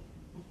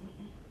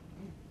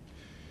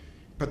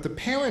 But the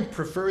parent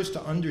prefers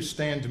to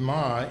understand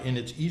ma in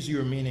its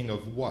easier meaning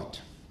of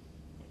what.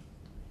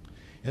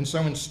 And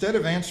so instead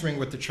of answering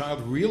what the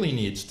child really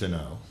needs to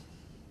know,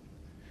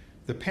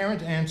 the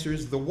parent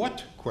answers the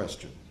what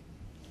question.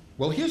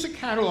 Well, here's a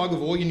catalog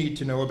of all you need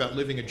to know about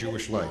living a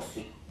Jewish life,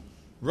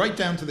 right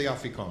down to the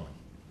Afikoman.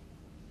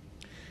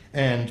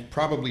 And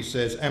probably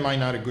says, am I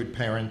not a good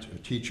parent, a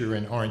teacher,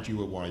 and aren't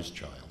you a wise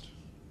child?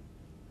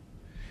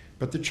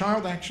 But the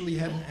child actually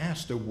hadn't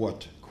asked a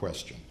what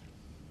question.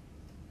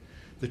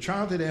 The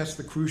child had asked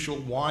the crucial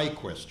why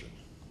question,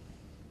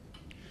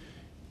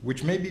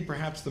 which may be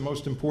perhaps the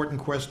most important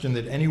question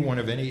that anyone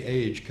of any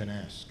age can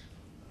ask.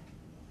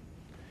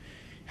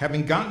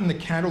 Having gotten the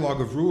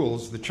catalog of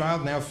rules, the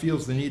child now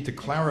feels the need to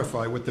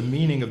clarify what the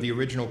meaning of the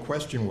original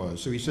question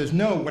was. So he says,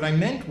 no, what I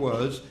meant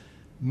was,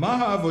 ma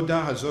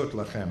ha'avodah hazot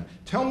lachem.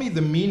 Tell me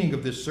the meaning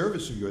of this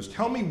service of yours.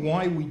 Tell me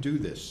why we do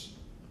this.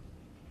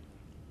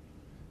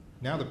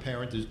 Now the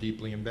parent is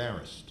deeply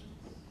embarrassed.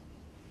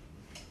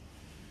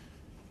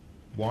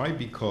 Why?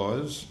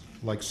 Because,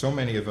 like so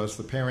many of us,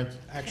 the parent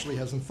actually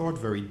hasn't thought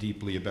very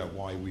deeply about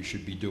why we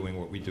should be doing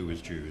what we do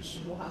as Jews.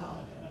 Wow.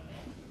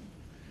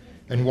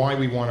 And why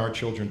we want our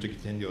children to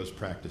continue those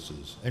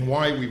practices. And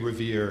why we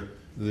revere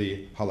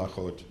the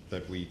halachot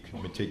that we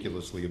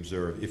meticulously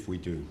observe, if we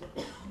do.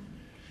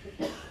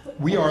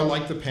 We are,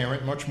 like the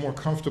parent, much more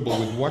comfortable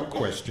with what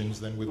questions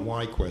than with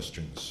why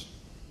questions.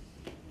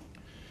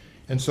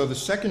 And so the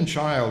second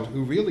child,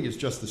 who really is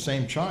just the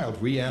same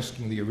child,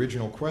 re-asking the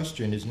original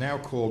question, is now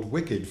called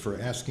wicked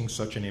for asking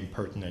such an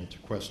impertinent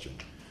question.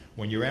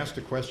 When you're asked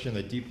a question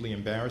that deeply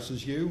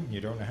embarrasses you, and you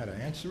don't know how to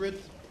answer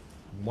it,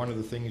 one of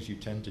the things you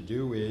tend to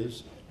do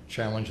is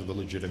challenge the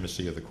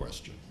legitimacy of the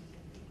question.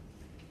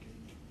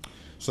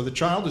 So the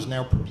child is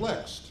now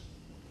perplexed,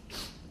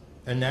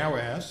 and now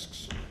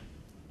asks,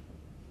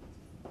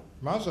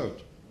 Mazot.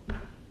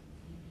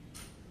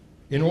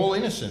 In all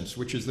innocence,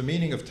 which is the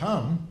meaning of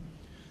tam,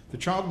 the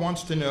child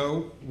wants to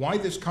know why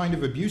this kind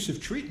of abusive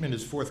treatment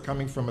is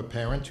forthcoming from a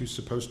parent who's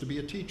supposed to be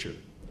a teacher.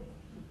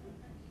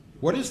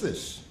 What is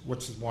this?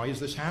 Why is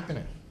this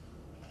happening?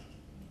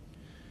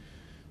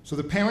 So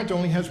the parent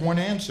only has one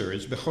answer.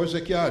 It's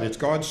bechozek yad. It's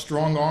God's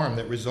strong arm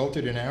that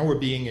resulted in our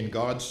being in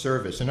God's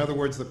service. In other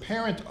words, the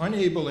parent,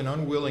 unable and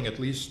unwilling at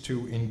least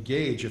to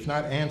engage, if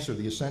not answer,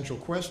 the essential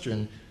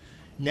question,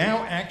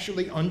 now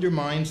actually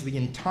undermines the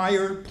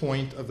entire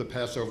point of the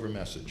Passover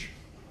message.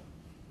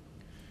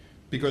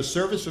 Because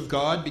service of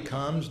God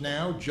becomes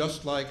now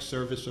just like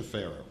service of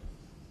Pharaoh.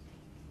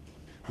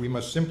 We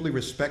must simply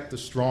respect the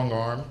strong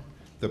arm,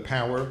 the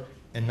power,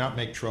 and not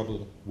make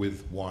trouble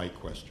with why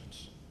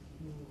questions.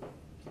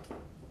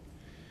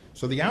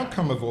 So the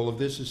outcome of all of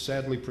this is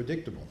sadly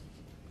predictable.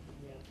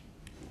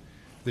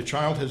 The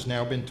child has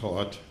now been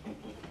taught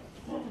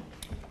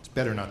it's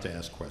better not to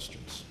ask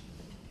questions.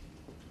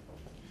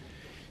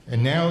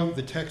 And now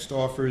the text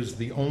offers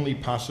the only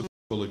possible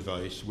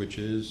advice, which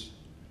is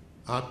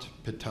at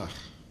petach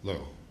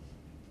lo.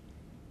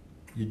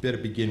 You'd better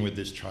begin with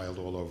this child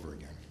all over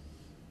again.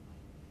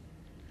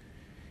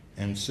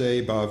 And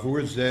say,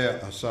 Ba'avur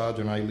zeh asa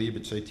Adonai li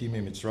b'tzeiti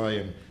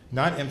mitzrayim,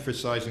 not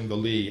emphasizing the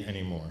li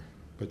anymore,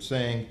 but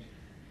saying,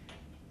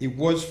 it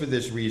was for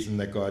this reason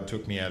that God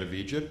took me out of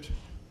Egypt,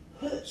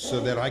 so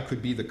that I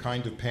could be the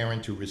kind of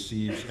parent who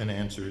receives and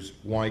answers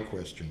why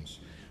questions.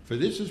 For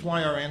this is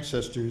why our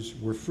ancestors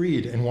were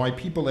freed, and why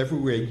people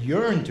everywhere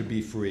yearn to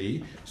be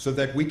free, so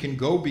that we can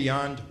go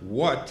beyond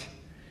what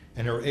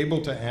and are able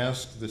to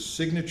ask the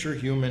signature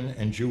human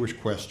and Jewish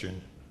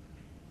question,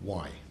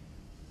 why?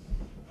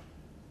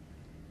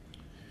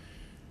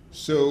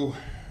 So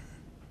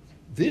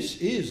this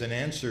is an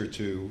answer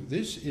to,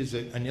 this is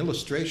an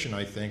illustration,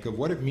 I think, of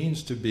what it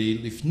means to be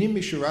lifnim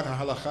mishurat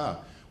halacha,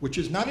 which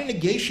is not a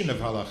negation of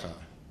halacha,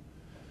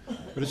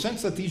 but a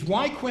sense that these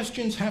why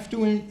questions have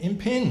to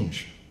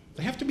impinge.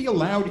 They have to be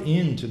allowed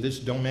into this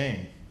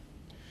domain.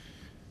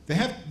 They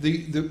have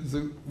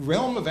the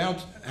realm of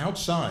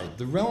outside,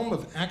 the realm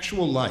of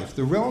actual life,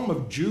 the realm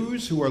of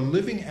Jews who are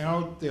living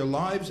out their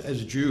lives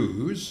as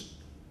Jews,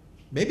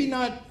 maybe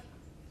not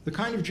the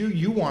kind of Jew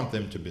you want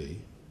them to be,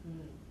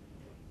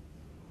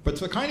 but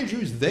the kind of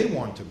Jews they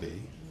want to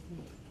be,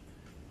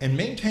 and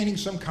maintaining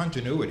some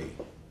continuity.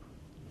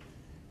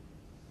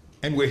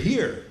 And we're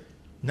here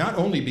not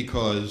only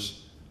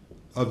because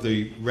of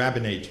the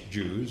rabbinate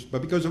Jews,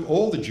 but because of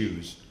all the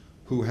Jews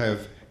who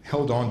have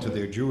held on to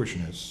their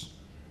Jewishness.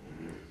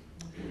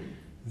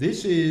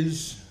 This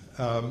is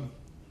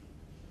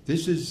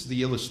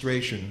the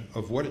illustration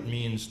of what it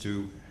means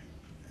to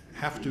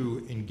have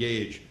to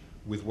engage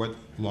with what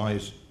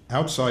lies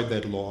outside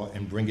that law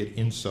and bring it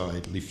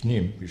inside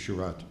lifnim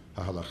b'shurat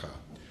hahalacha.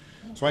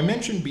 So I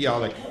mentioned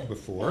Bialik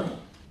before,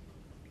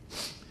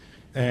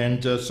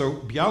 and so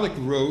Bialik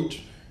wrote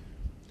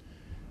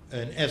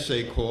an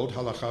essay called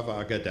Halacha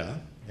v'Agada,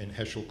 and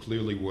Heschel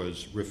clearly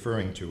was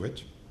referring to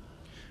it.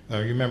 You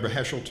remember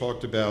Heschel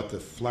talked about the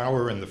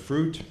flower and the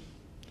fruit.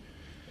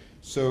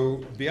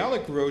 So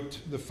Bialik wrote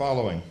the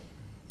following: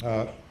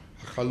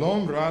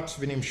 Chalom ratz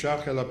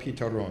v'nimshach el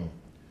hapitaron,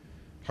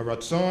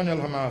 haratzon el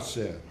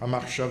hamaaseh,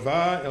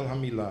 hamachshava el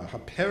hamilah,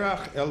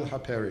 haperach el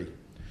haperi,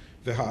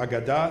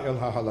 v'ha'agada el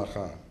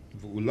hahalacha,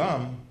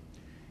 v'ulam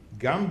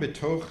gam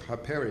betoch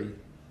haperi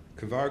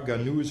kvar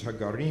ganuz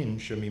hagarin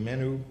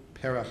shemimenu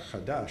perach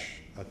chadash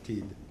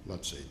atid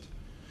latzet.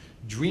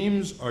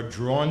 Dreams are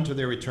drawn to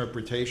their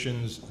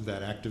interpretations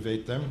that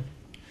activate them.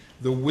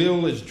 The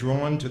will is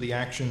drawn to the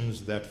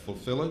actions that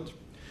fulfill it.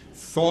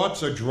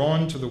 Thoughts are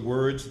drawn to the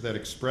words that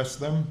express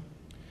them.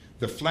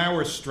 The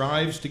flower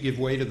strives to give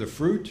way to the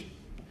fruit,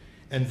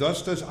 and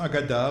thus does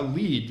Agadah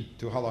lead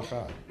to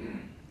halacha.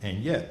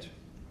 And yet,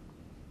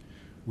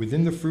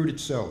 within the fruit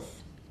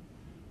itself,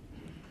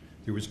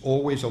 there is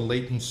always a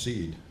latent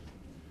seed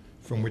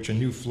from which a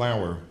new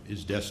flower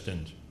is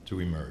destined to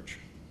emerge.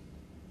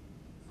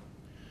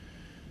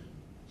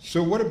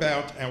 So what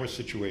about our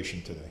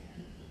situation today?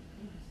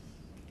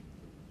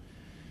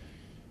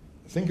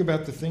 Think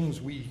about the things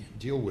we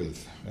deal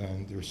with,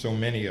 and there are so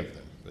many of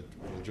them, but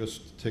we'll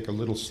just take a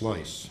little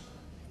slice.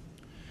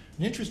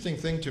 An interesting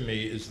thing to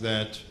me is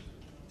that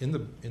in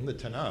the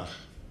Tanakh,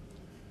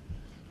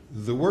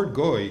 the word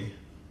goy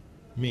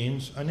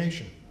means a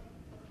nation.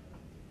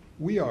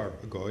 We are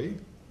a goy.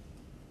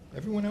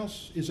 Everyone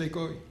else is a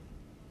goy.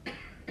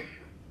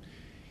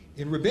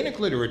 In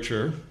rabbinic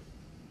literature,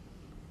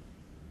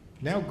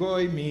 now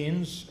goy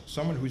means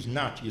someone who's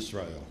not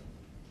Yisrael.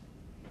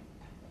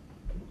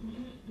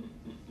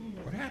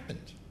 What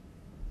happened?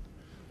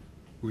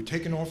 We're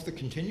taken off the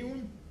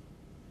continuum?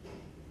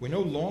 We're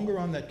no longer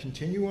on that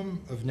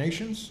continuum of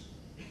nations?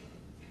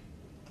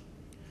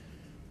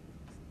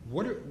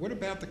 What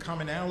about the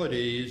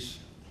commonalities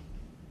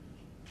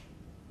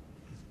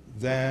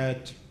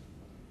that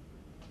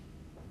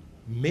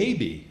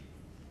maybe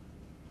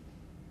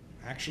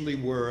actually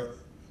were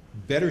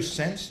better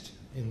sensed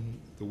in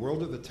the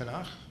world of the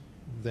Tanakh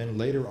than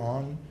later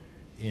on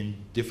in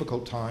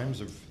difficult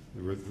times of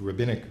the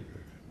rabbinic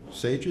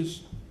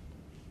sages?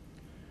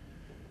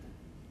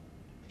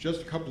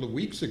 Just a couple of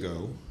weeks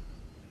ago,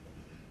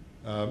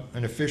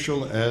 an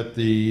official at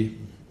the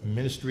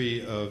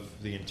Ministry of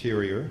the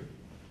Interior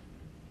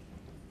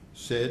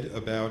said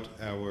about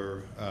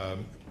our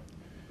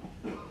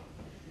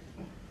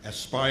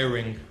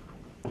aspiring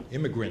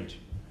immigrant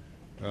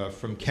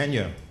from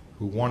Kenya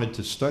who wanted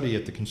to study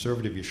at the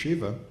Conservative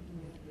Yeshiva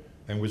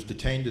and was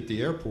detained at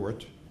the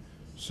airport.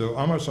 So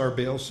Amos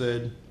Arbeil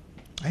said,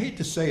 I hate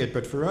to say it,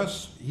 but for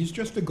us, he's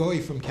just a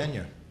goy from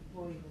Kenya.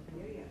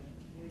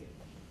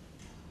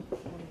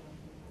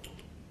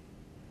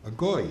 A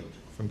goy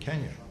from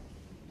Kenya.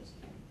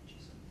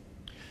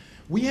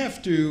 We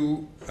have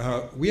to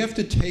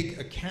take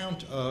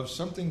account of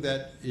something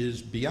that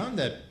is beyond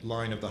that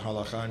line of the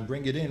halacha and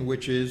bring it in,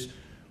 which is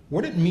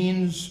what it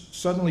means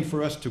suddenly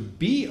for us to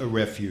be a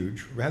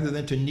refuge rather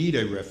than to need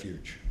a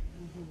refuge.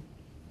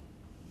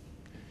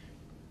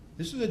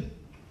 This is a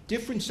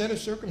different set of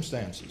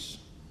circumstances.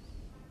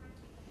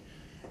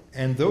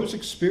 And those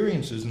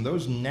experiences and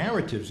those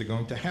narratives are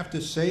going to have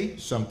to say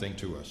something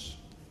to us.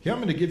 Here I'm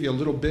going to give you a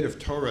little bit of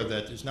Torah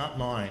that is not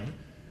mine.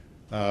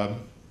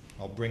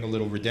 I'll bring a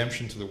little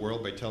redemption to the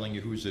world by telling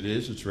you whose it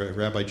is. It's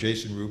Rabbi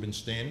Jason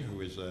Rubinstein,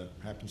 who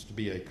happens to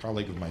be a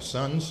colleague of my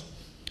son's.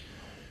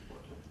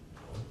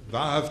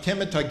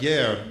 Va'ahavtem et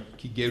hager,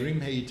 ki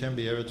gerim heitem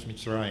be'eretz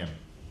Mitzrayim.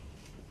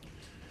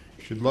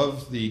 Should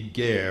love the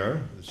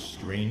ger, the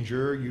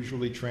stranger,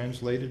 usually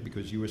translated,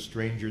 because you were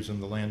strangers in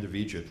the land of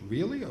Egypt.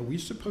 Really? Are we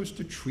supposed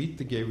to treat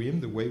the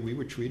gerim the way we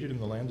were treated in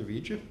the land of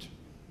Egypt?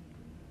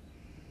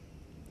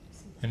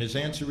 And his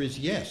answer is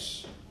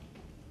yes.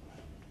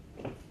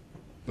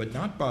 But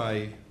not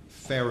by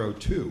Pharaoh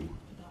 2.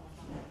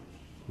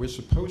 We're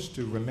supposed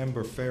to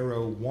remember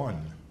Pharaoh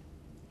 1.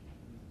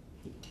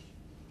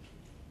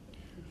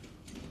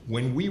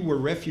 When we were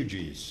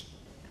refugees,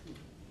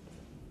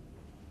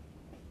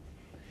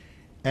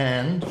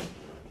 and,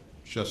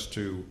 just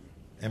to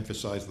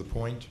emphasize the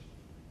point,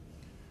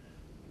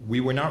 we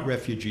were not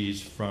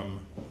refugees from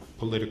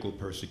political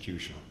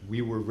persecution.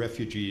 We were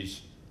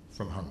refugees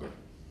from hunger.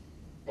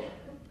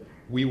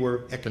 We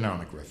were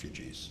economic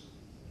refugees.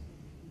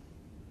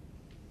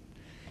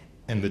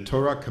 And the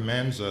Torah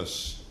commands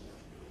us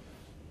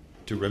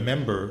to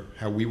remember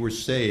how we were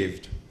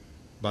saved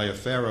by a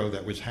Pharaoh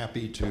that was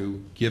happy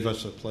to give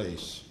us a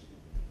place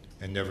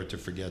and never to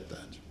forget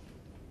that.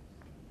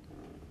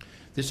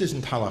 This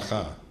isn't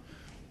Halacha,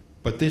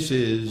 but this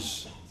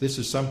is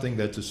something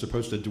that is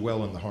supposed to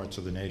dwell in the hearts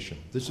of the nation.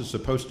 This is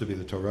supposed to be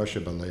the Torah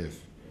Shebalev.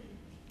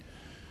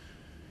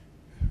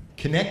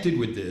 Connected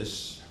with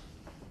this,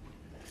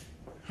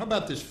 how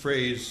about this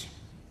phrase,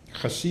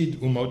 Chasid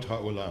Umot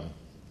Ha'olam?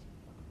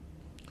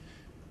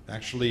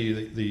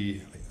 Actually,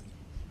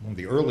 one of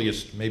the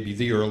earliest, maybe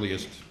the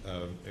earliest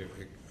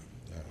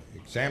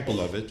example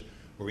of it,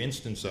 or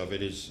instance of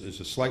it, is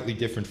a slightly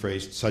different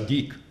phrase,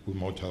 Tzadik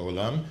Umot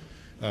Ha'olam,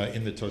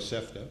 in the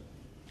Tosefta.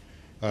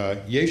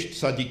 Yesh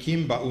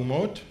tzadikim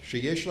ba'umot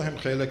sheyesh lahem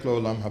chelek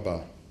lo'olam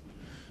haba.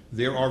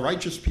 There are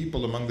righteous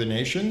people among the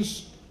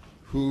nations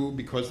who,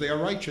 because they are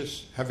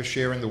righteous, have a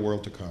share in the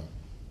world to come.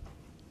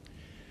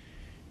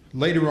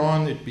 Later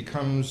on, it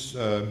becomes,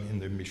 in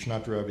the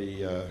Mishnat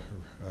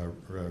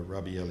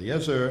Rabbi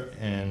Eliezer,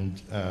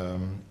 and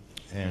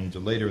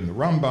later in the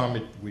Rambam,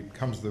 it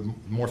becomes the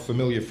more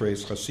familiar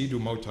phrase, Chasidu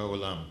Mot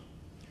HaOlam.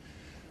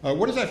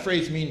 What does that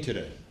phrase mean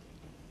today?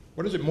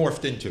 What has it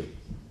morphed into?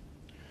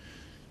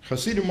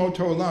 Chasidu Mot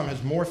HaOlam has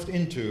morphed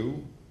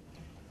into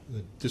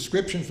the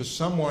description for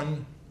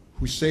someone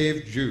who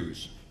saved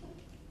Jews.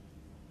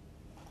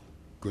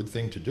 Good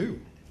thing to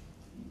do.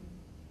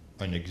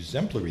 An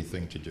exemplary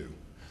thing to do.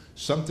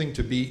 Something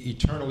to be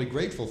eternally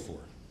grateful for.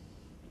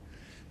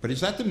 But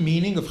is that the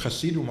meaning of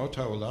Chasidu Mot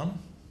HaOlam?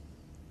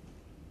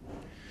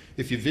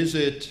 If you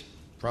visit,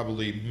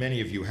 probably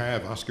many of you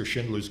have, Oscar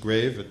Schindler's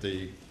grave at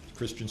the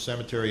Christian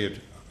cemetery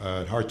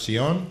at Har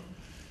Zion,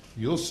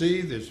 you'll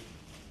see there's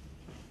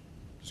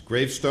his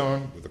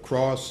gravestone with a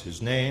cross,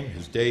 his name,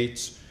 his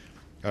dates,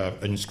 an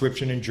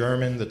inscription in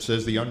German that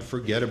says the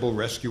unforgettable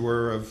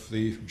rescuer of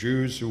the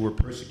Jews who were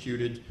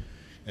persecuted,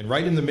 and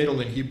right in the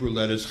middle in Hebrew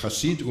letters,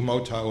 Chasid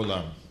Umot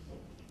HaOlam.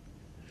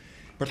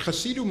 But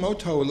Chasid Umot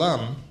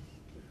HaOlam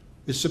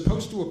is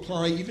supposed to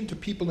apply even to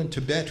people in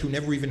Tibet who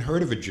never even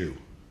heard of a Jew.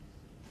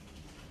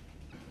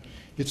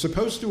 It's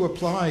supposed to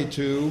apply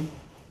to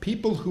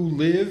people who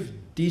live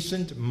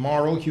decent,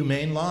 moral,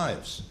 humane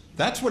lives.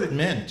 That's what it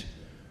meant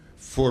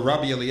for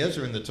Rabbi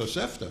Eliezer in the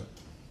Tosefta.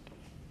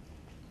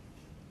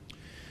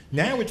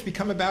 Now it's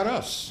become about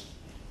us.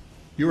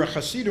 You're a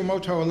Chasidu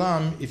Umot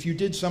HaOlam if you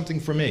did something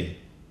for me.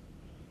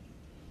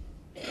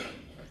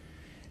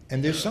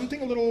 And there's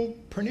something a little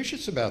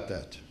pernicious about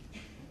that,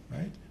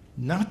 right?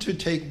 Not to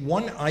take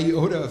one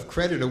iota of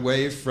credit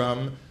away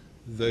from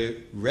the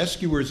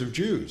rescuers of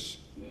Jews.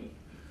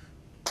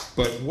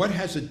 But what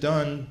has it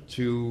done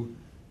to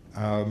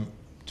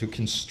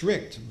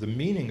constrict the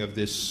meaning of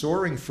this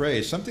soaring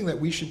phrase, something that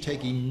we should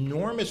take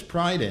enormous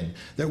pride in,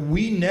 that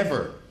we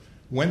never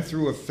went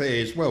through a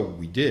phase, well,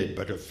 we did,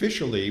 but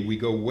officially we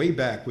go way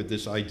back with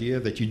this idea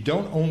that you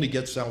don't only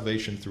get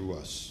salvation through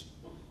us.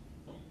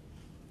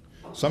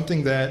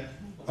 Something that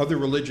other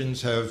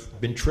religions have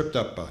been tripped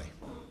up by.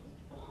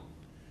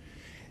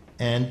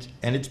 And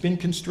it's been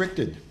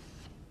constricted.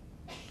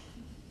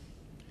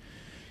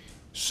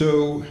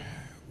 So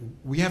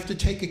we have to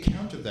take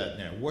account of that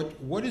now.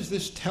 What does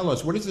this tell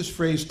us? What does this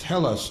phrase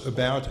tell us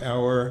about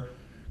our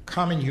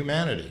common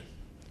humanity?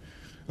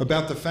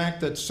 About the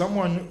fact that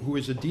someone who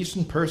is a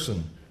decent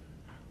person,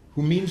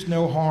 who means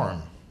no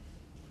harm,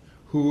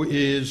 who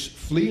is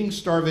fleeing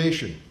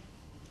starvation,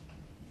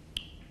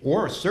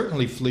 or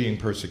certainly fleeing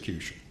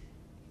persecution,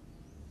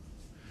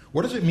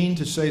 what does it mean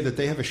to say that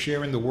they have a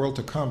share in the world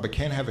to come, but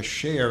can't have a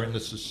share in a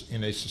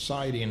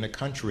society, in a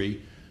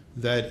country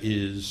that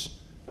is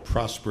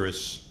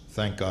prosperous,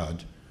 thank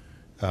God,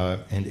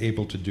 and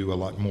able to do a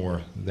lot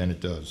more than it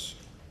does?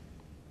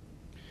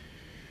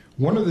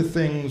 One of the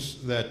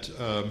things that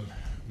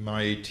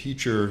my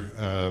teacher,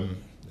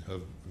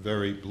 of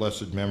very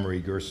blessed memory,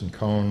 Gerson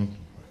Cohn,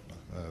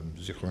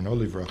 Zichrono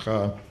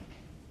Livracha,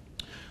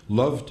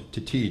 loved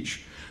to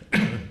teach.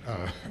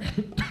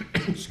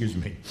 Excuse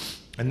me.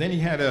 And then he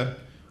had a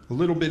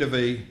little bit of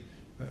a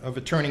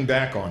turning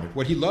back on it.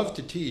 What he loved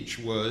to teach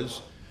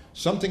was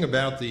something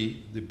about the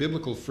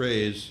biblical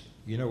phrase,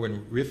 you know,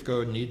 when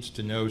Rivka needs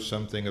to know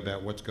something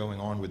about what's going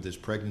on with this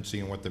pregnancy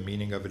and what the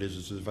meaning of it is,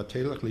 it says,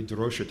 Vatelech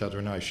lidroshet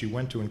Adonai. She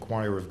went to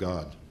inquire of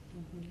God.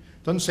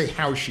 Doesn't say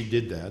how she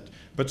did that,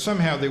 but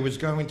somehow there was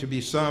going to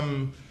be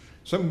some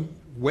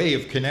way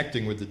of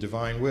connecting with the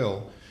divine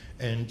will.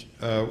 And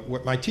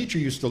what my teacher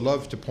used to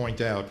love to point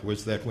out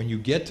was that when you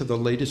get to the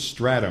latest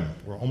stratum,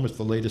 or almost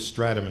the latest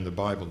stratum in the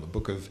Bible, the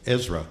book of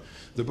Ezra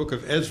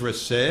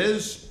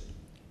says,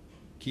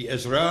 Ki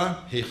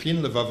Ezra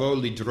hechin levavo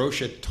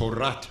lidrosh et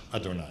Torat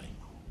Adonai.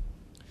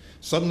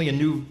 Suddenly a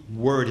new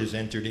word is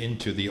entered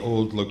into the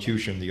old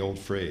locution, the old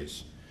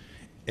phrase.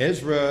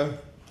 Ezra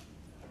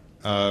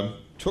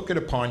took it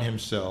upon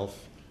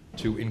himself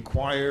to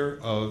inquire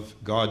of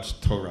God's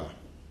Torah.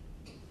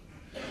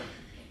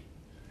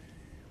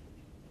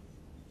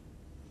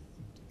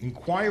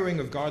 Inquiring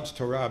of God's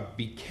Torah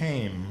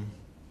became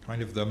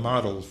kind of the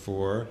model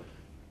for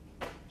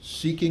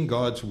seeking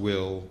God's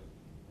will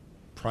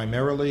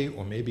primarily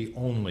or maybe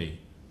only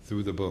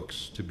through the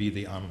books, to be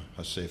the Am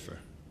HaSefer,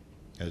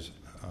 as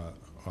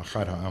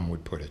Achad Ha'am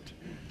would put it.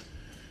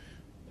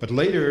 But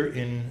later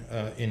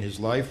in his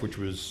life, which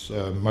was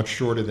much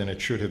shorter than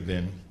it should have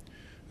been,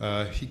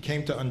 he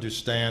came to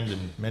understand,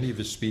 and many of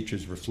his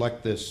speeches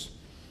reflect this,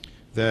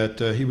 that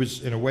he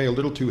was in a way a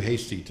little too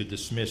hasty to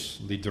dismiss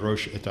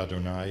Lidrosh et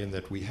Adonai, and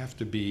that we have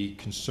to be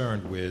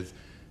concerned with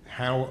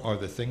how are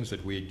the things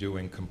that we're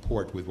doing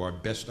comport with our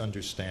best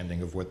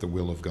understanding of what the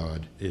will of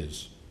God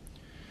is.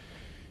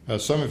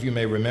 Some of you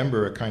may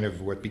remember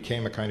what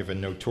became a kind of a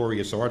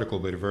notorious article,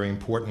 but a very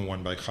important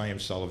one by Chaim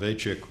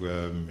Soloveitchik,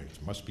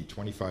 it must be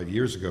 25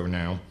 years ago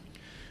now,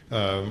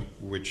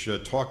 which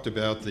talked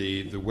about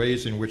the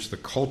ways in which the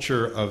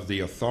culture of the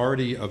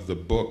authority of the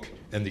book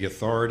and the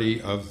authority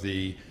of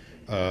the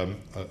Rav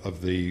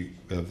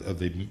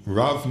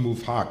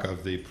Muvhak,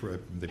 of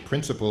the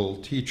principal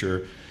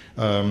teacher,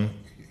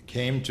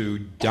 came to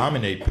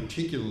dominate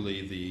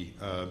particularly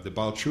the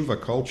Baal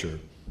Tshuva culture.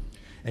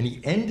 And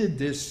he ended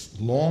this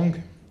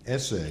long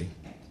essay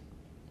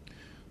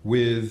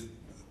with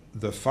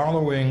the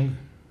following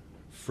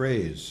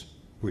phrase,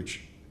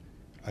 which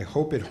I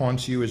hope it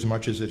haunts you as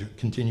much as it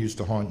continues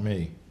to haunt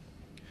me.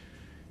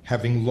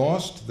 Having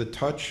lost the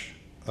touch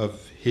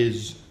of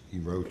he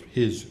wrote,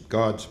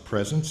 God's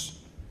presence,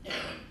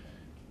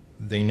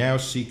 they now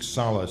seek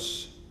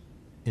solace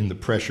in the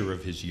pressure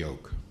of his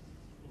yoke.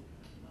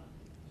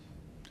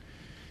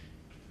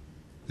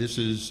 This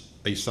is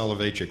a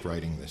Soloveitchik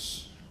writing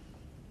this,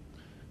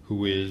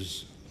 who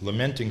is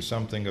lamenting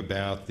something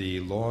about the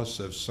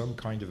loss of some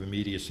kind of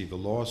immediacy, the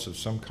loss of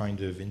some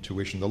kind of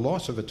intuition, the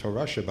loss of a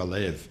Torah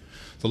shebalev,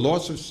 the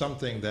loss of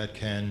something that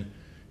can,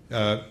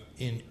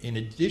 in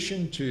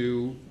addition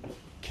to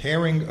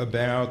caring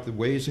about the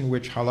ways in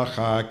which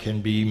halacha can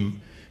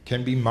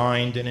be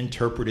mined and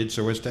interpreted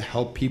so as to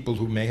help people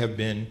who may have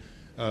been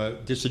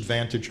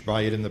disadvantaged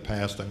by it in the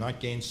past. I'm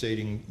not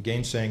gainsaying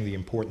the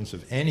importance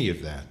of any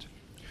of that.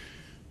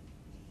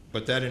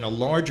 But that in a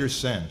larger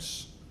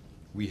sense,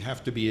 we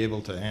have to be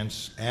able to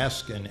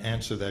ask and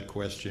answer that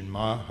question,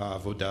 Ma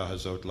ha'avodah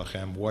hazot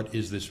lachem, what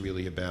is this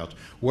really about?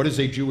 What is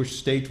a Jewish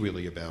state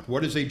really about?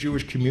 What is a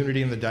Jewish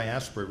community in the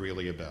diaspora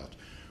really about?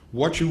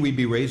 What should we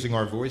be raising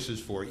our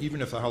voices for,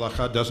 even if the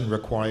halacha doesn't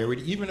require it,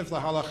 even if the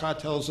halacha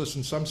tells us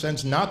in some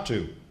sense not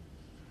to?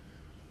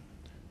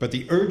 But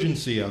the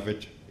urgency of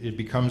it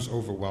becomes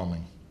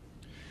overwhelming.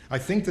 I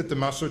think that the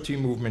Masorti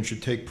movement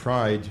should take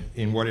pride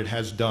in what it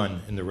has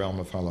done in the realm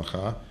of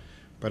halacha,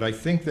 but I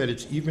think that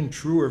its even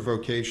truer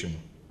vocation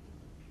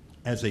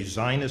as a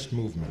Zionist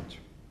movement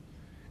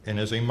and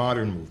as a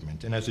modern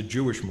movement and as a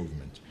Jewish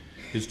movement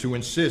is to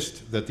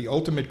insist that the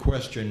ultimate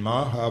question,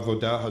 Ma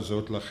ha'avodah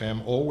hazot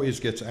lachem, always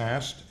gets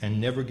asked and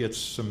never gets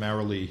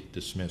summarily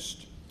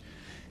dismissed.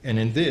 And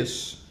in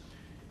this,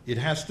 it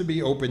has to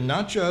be open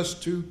not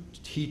just to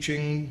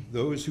teaching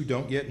those who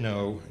don't yet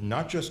know,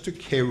 not just to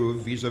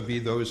keruv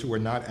vis-a-vis those who are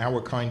not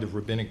our kind of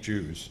rabbinic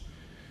Jews,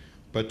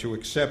 but to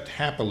accept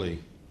happily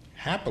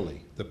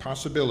the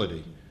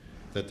possibility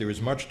that there is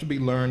much to be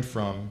learned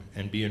from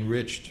and be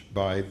enriched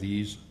by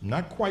these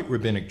not quite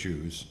rabbinic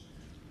Jews,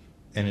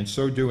 and in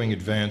so doing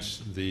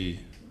advance the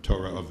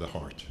Torah of the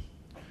heart.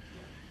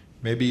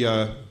 Maybe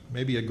a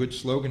good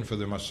slogan for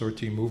the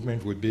Masorti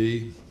movement would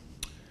be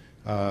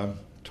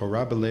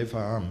Torah b'lev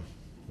ha'am,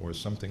 or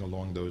something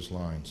along those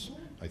lines.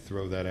 I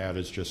throw that out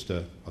as just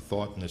a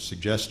thought and a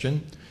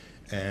suggestion,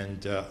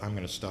 and I'm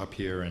going to stop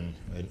here and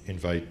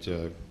invite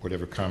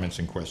whatever comments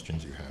and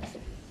questions you have.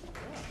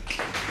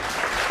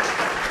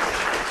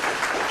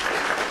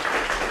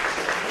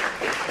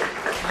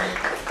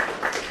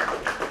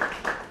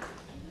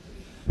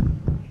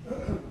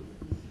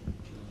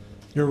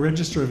 Your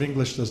register of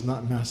English does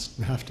not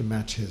have to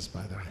match his,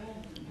 by the way.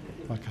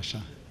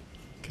 Vakasha.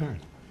 Karen.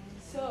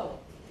 So,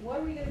 what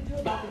are we going to do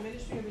about the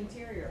Ministry of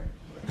Interior?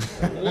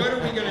 What are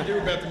we going to do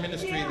about the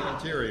Ministry of the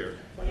Interior?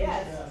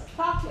 Yes,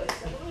 talk to us.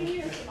 I want to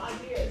hear some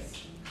ideas.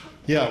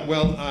 Yeah,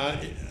 well,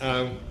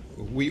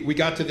 we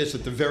got to this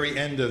at the very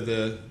end of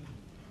the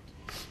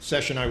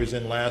session I was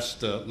in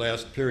last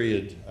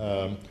period.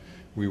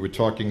 We were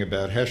talking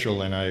about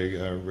Heschel, and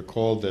I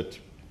recalled that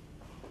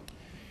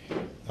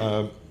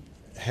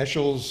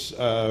Heschel's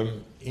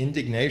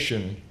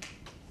indignation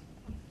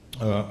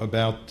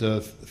about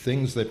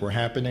things that were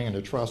happening and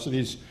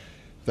atrocities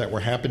that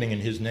were happening in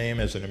his name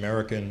as an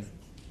American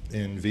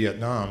in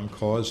Vietnam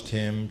caused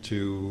him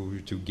to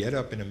get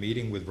up in a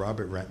meeting with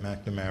Robert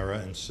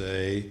McNamara and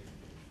say,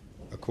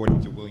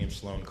 according to William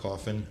Sloane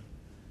Coffin,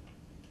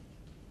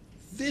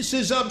 "This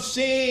is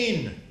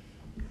obscene."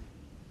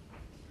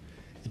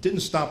 It didn't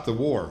stop the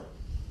war,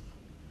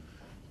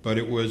 but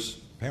it was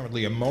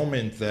apparently a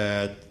moment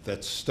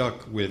that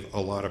stuck with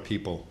a lot of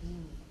people.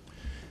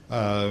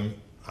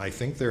 I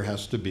think there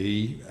has to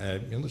be,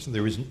 listen,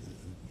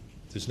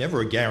 there's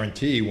never a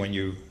guarantee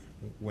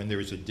when there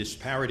is a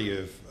disparity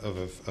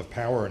of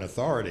power and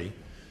authority,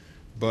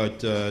 but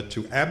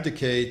to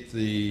abdicate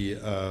the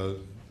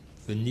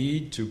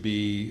need to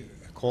be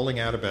calling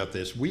out about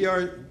this,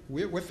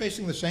 we're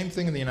facing the same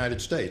thing in the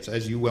United States,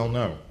 as you well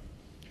know.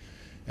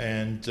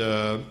 And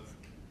a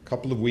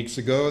couple of weeks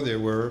ago, there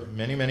were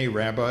many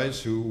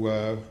rabbis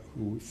who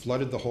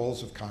flooded the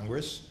halls of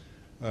Congress,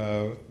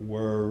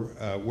 were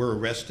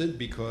arrested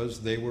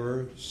because they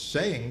were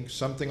saying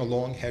something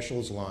along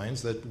Heschel's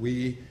lines that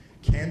we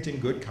can't in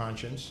good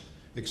conscience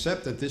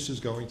accept that this is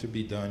going to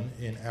be done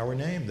in our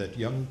name, that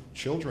young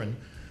children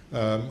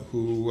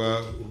who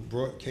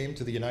came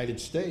to the United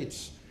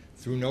States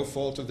through no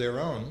fault of their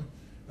own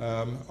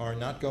are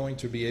not going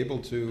to be able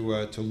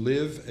to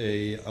live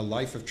a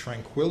life of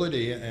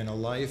tranquility and a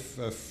life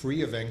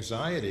free of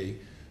anxiety,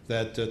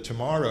 that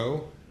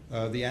tomorrow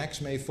the axe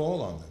may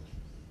fall on them.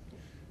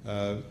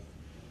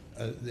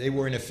 They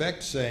were in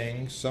effect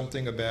saying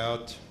something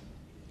about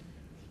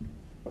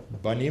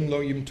Banim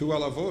lo yimtu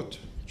alavot.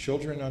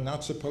 Children are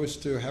not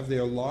supposed to have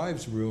their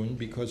lives ruined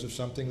because of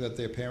something that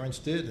their parents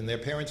did, and their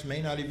parents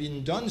may not have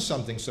even done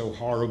something so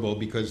horrible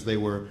because they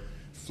were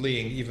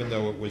fleeing, even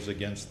though it was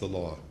against the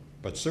law.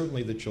 But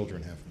certainly the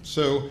children have them.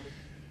 So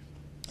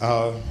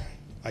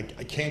I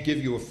can't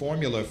give you a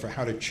formula for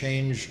how to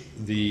change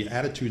the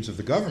attitudes of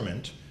the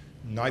government,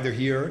 neither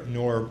here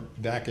nor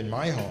back in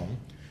my home,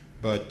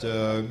 but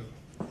lo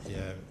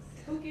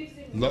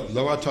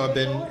ata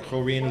ben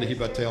chorin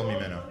lehibatel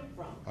mimena.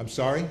 I'm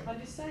sorry? I'm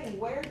just saying,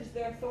 where does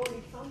their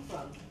authority come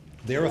from?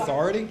 Their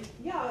authority?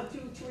 Yeah,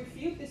 to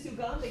refute this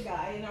Uganda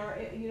guy in our,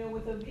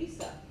 with a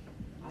visa.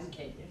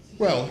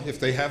 Well, if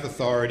they have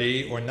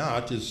authority or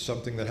not is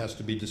something that has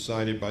to be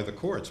decided by the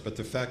courts. But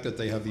the fact that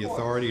they have the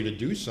authority to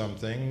do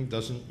something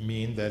doesn't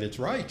mean that it's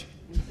right.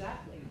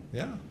 Exactly.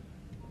 Yeah.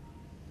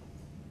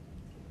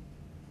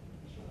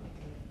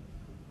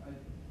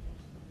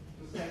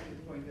 Just like to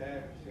point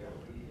out,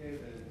 we hear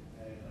that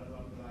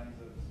along the lines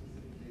of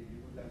specifically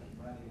Yehuda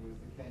Kimani was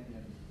the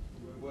Kenyan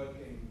who were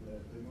working,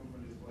 the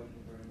movement is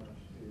working very much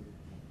to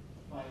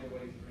find a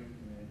way to bring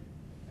him in.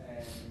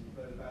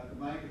 But about the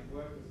migrant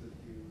workers that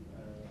you,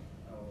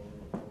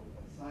 or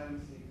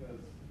asylum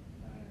seekers,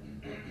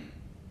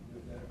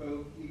 they're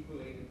both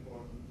equally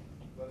important,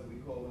 whether we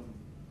call them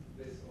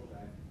this or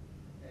that.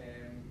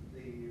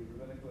 The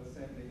Rabbinical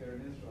Assembly here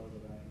in Israel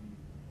that I'm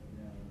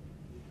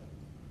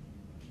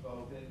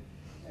involved in,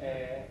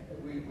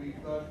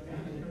 we've got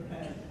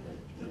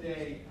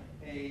today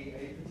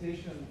a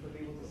petition for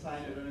people to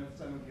sign it. I don't know if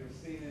some of you have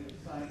seen it,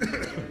 signed it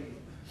already,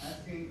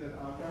 asking that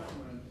our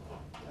government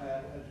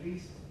at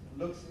least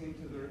looks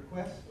into the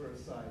request for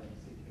asylum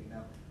seeking.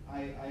 Now,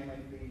 I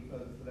might be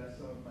further to that,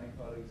 some of my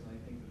colleagues, and I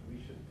think that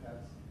we should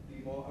perhaps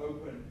be more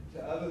open to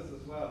others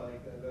as well,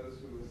 like those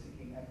who are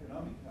seeking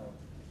economic help.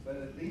 But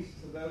at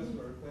least to those who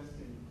are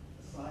requesting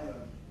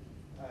asylum,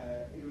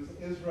 it was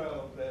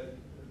Israel that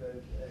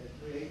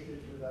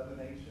created with other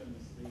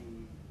nations the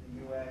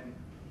UN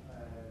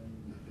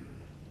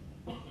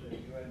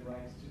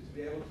rights to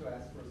be able to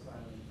ask for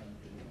asylum in the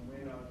country. And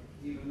we're not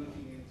even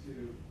looking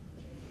into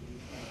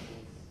these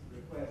people's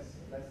requests.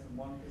 Less than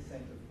 1%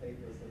 of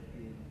papers have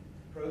been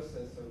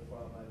processed so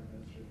far by the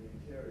Ministry of the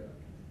Interior.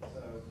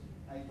 So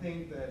I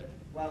think that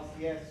whilst,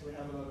 yes, we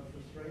have a lot of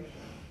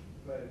frustration,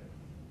 but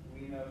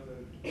we know that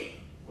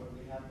what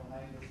we have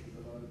behind us is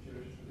a lot of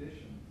Jewish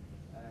tradition,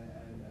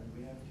 and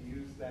we have to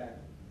use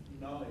that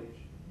knowledge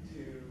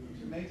to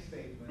make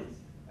statements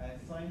and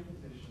sign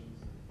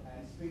petitions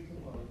and speak to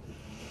politicians.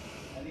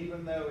 And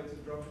even though it's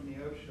a drop in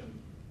the ocean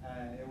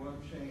and it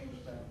won't change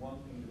that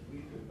one thing that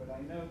we do, but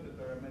I know that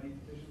there are many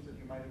petitions that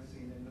you might have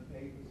seen in the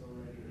papers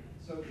already,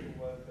 social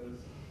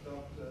workers,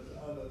 doctors,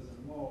 others,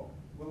 and more.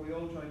 When we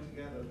all join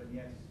together, then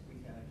yes,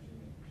 we can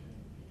actually make a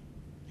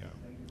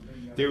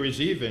change. Yeah. There is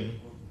even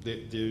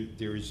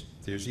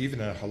there's even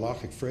a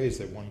halachic phrase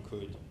that one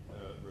could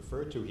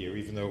refer to here,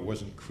 even though it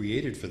wasn't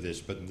created for this,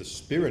 but in the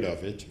spirit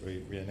of it,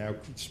 it now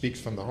speaks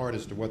from the heart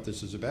as to what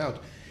this is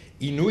about.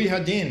 Inui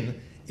hadin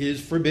is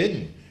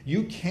forbidden.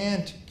 You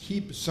can't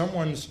keep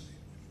someone's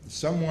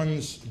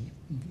someone's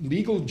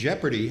legal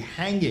jeopardy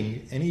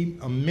hanging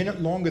a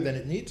minute longer than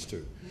it needs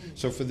to.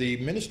 So for the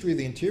Ministry of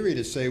the Interior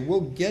to say,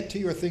 we'll get to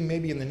your thing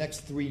maybe in the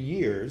next 3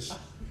 years,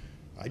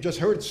 I just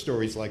heard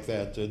stories like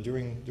that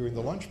during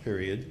the lunch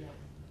period,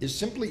 is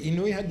simply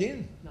inui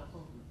hadin.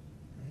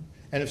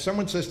 And if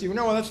someone says to you,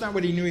 no, well, that's not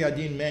what inui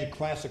hadin meant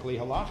classically,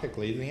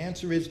 halachically, the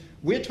answer is,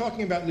 we're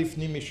talking about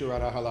lifnim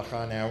mishurat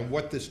halacha now, and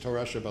what this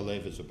Torah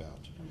Shebalev is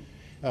about.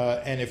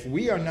 And if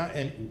we are not,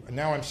 and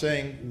now I'm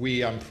saying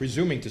we, I'm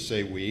presuming to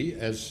say we,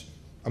 as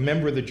a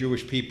member of the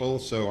Jewish people,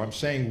 so I'm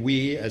saying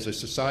we as a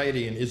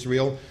society in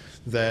Israel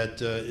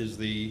that is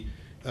the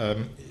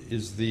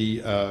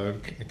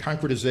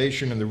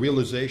concretization and the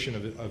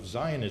realization of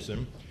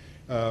Zionism.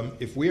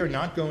 If we are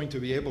not going to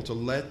be able to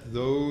let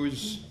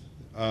those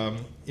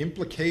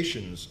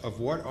implications of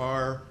what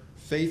our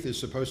faith is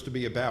supposed to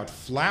be about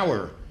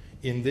flower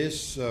in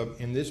this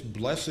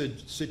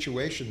blessed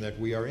situation that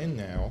we are in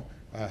now,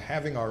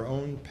 having our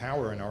own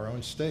power and our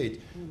own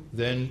state,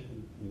 then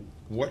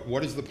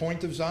what is the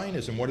point of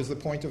Zionism? What is the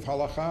point of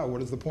Halacha?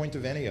 What is the point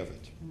of any of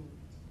it?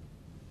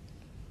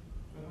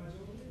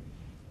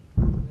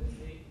 The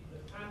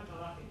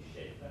pan-halakhic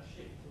shift, that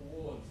shift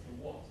towards the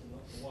what and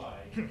not the why,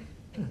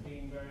 has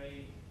been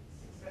very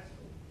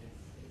successful.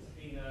 It's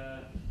been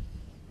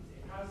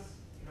it has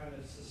kind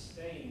of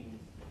sustained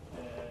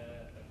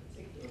a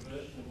particular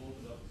version of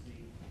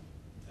orthodoxy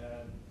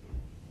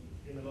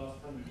in the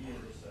last 100 years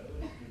or so.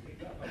 It's been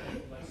picked up by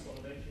people like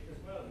Soloveitchik as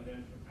well, who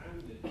then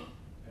propounded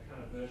a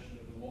kind of version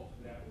of the what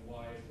without the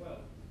why as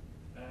well.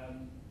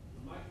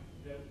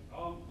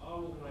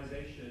 Our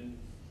organisation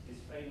is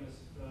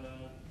famous for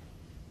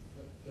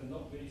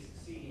not really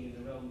succeeding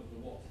in the realm of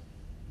the what.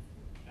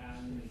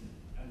 And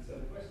so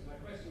my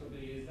question would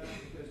be, is that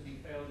because we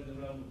failed in the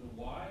realm of the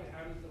why?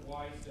 How does the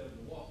why serve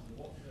the what and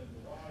the what serve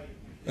the why?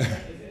 Is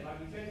it like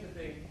we tend to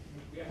think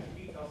we have to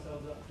beat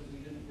ourselves up because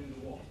we didn't do the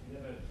what? We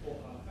never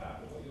taught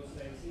Halacha. But what you're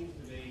saying seems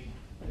to be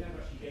we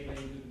never actually gave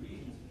any good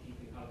reasons for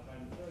keeping Halacha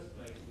in the first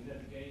place. We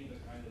never gave a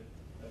kind of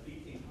a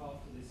beating heart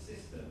to this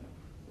system.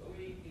 But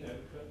we,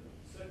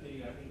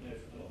 certainly I think a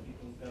lot of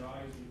people, their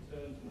eyes would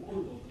turn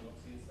towards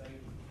orthodoxy and say,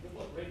 look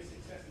what great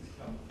successes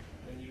come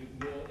when you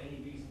ignore any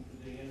reason for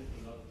doing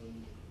anything other than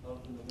the will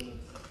of the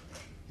system.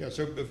 Yeah,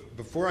 so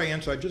before I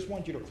answer, I just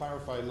want you to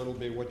clarify a little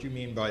bit what you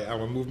mean by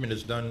our movement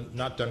is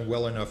not done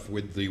well enough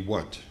with the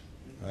what.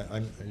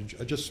 I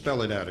just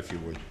spell it out if you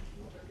would.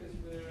 Because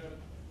we're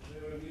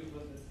a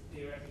movement that's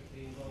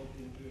theoretically involved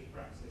in Jewish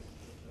praxis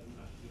but doesn't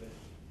actually do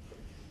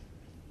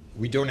anything.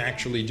 We don't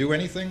actually do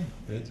anything?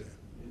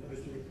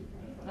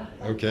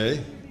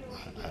 Okay.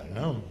 I don't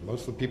know.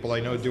 Most of the people I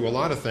know do a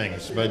lot of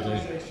things, but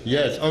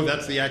yes. Oh,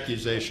 that's the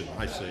accusation.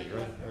 I see.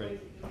 Right.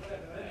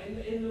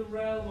 In the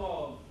realm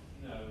of,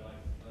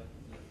 like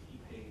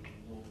keeping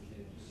normal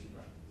Jewish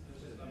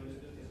practice. Let's go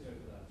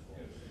for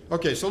that.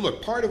 Okay, so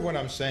look, part of what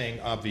I'm saying,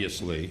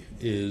 obviously,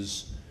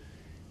 is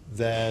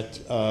that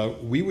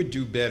we would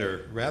do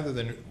better, rather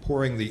than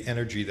pouring the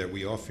energy that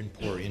we often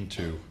pour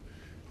into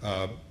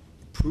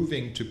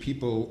proving to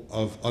people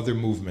of other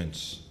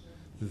movements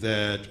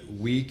that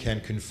we can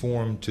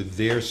conform to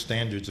their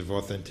standards of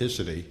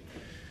authenticity.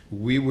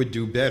 We would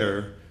do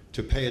better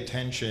to pay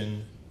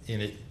attention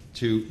in it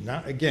to,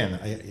 not, again,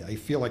 I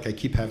feel like I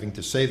keep having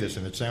to say this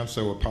and it sounds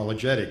so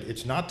apologetic.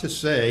 It's not to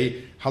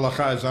say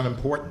halacha is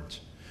unimportant,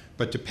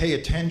 but to pay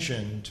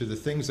attention to the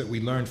things that we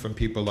learned from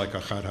people like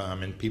Achad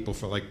Ha'am and people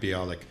like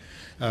Bialik,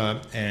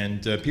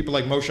 and people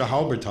like Moshe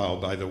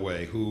Halbertal, by the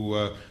way,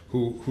 who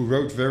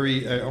wrote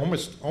very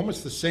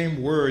almost the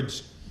same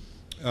words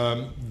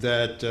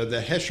that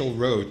the Heschel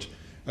wrote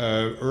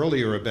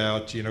earlier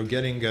about,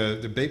 getting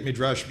the Beit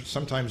Midrash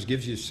sometimes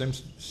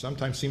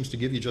seems to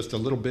give you just a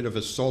little bit of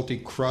a salty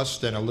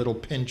crust and a little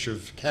pinch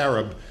of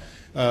carob.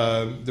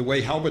 The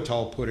way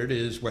Halbertal put it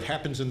is, what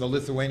happens in the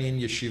Lithuanian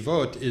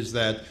yeshivot is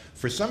that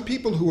for some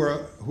people who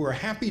are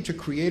happy to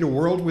create a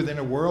world within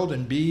a world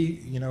and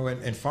be,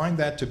 and find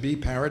that to be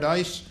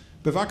paradise,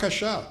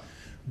 bevakasha.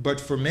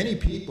 But for many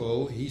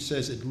people, he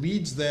says, it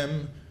leads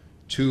them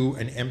to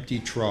an empty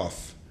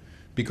trough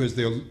because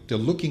they're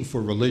looking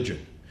for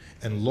religion.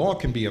 And law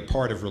can be a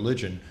part of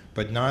religion,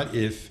 but not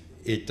if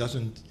it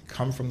doesn't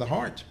come from the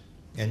heart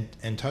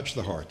and touch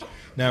the heart.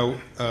 Now,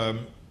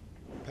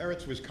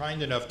 Peretz was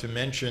kind enough to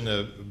mention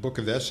a book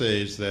of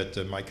essays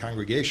that my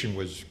congregation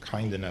was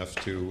kind enough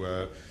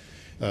to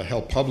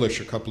help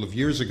publish a couple of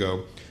years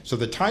ago. So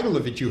the title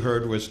of it you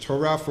heard was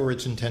Torah for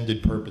its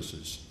intended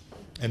purposes.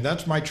 And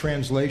that's my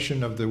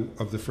translation of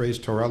the phrase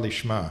Torah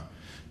lishma.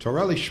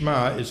 Torah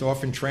lishma is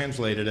often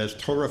translated as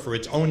Torah for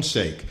its own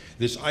sake,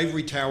 this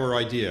ivory tower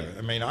idea.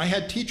 I mean, I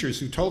had teachers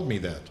who told me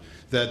that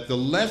the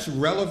less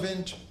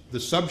relevant the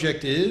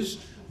subject is,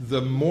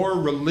 the more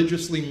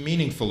religiously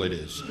meaningful it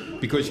is,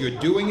 because you're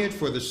doing it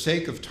for the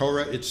sake of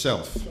Torah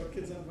itself.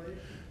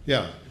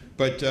 Yeah,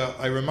 but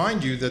I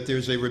remind you that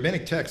there's a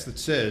rabbinic text that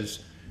says,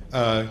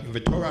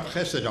 V'torah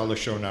chesed al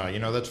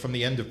lashona, that's from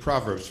the end of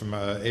Proverbs, from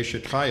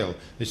Eshet Chayil.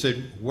 They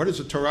said, what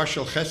is a Torah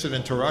shel chesed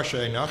and Torah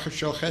she'eina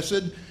shel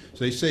chesed?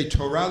 So they say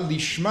Torah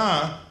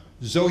lishma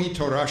Zohi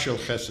Torah shel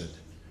Chesed.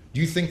 Do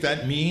you think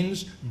that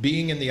means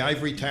being in the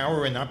ivory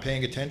tower and not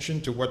paying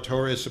attention to what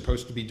Torah is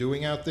supposed to be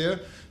doing out there?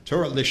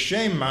 Torah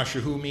l'shem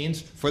mashahu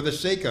means for the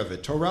sake of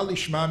it. Torah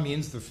lishma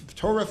means the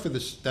Torah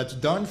that's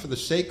done for the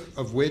sake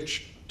of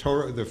which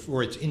Torah,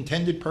 for its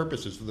intended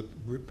purposes, for the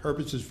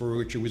purposes for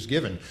which it was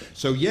given.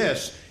 So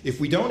yes, if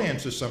we don't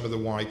answer some of the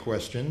why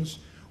questions,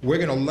 we're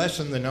going to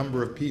lessen the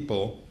number of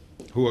people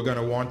who are going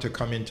to want to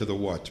come into the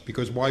what.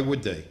 Because why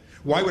would they?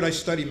 Why would I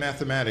study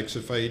mathematics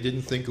if I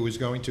didn't think it was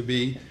going to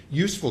be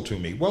useful to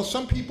me? Well,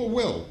 some people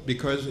will,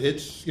 because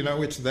it's,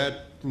 it's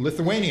that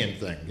Lithuanian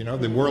thing,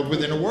 the world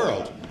within a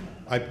world.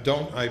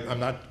 I'm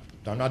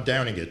not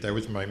downing it. That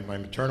was my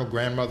maternal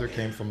grandmother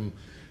came from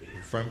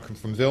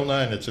Vilna,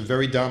 and it's a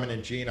very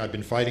dominant gene. I've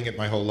been fighting it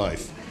my whole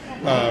life.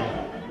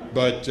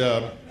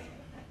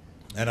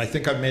 And I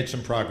think I've made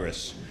some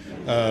progress.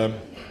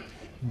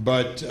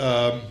 But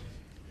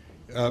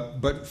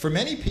for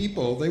many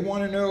people, they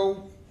want to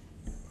know,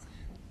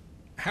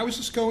 how is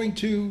this going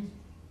to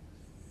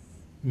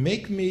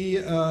make me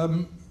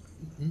a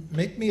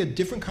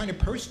different kind of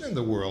person in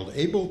the world,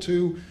 able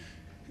to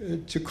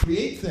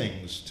create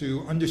things,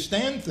 to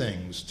understand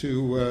things,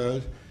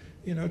 to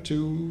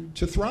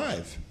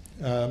thrive?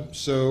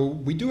 So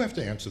we do have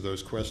to answer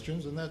those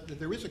questions, and that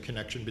there is a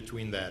connection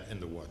between that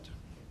and the what.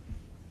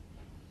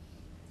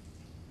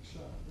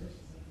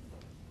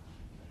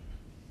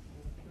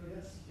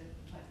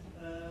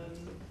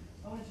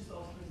 I want to just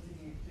ask,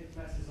 thinking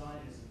about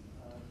Zionism.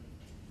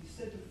 You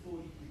said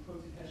before, you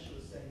quoted Heschel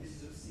as saying this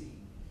is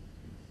obscene.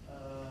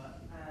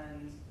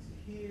 And to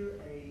hear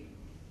a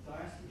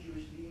diaspora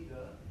Jewish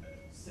leader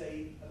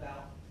say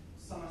about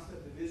some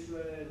aspect of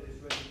Israel,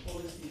 Israeli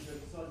policy,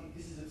 Israeli society,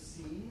 this is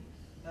obscene,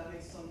 that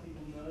makes some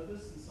people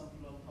nervous and some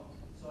people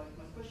uncomfortable. So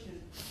my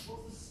question is,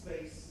 what's the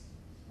space,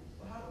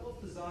 what's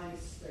the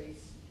Zionist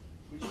space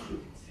which could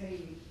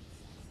contain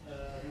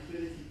the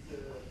ability for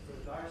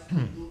a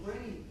diaspora or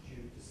any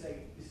Jew to say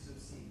this is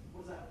obscene?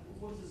 What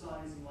does a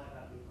Zionism like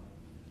that look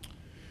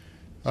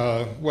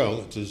like?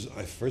 Well,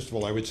 first of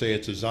all, I would say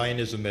it's a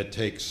Zionism that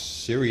takes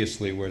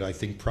seriously what I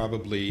think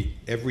probably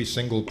every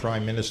single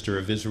prime minister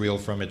of Israel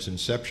from its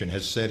inception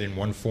has said in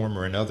one form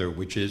or another,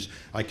 which is,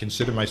 I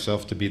consider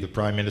myself to be the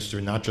prime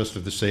minister not just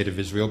of the state of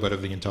Israel, but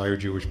of the entire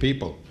Jewish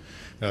people.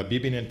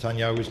 Bibi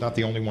Netanyahu is not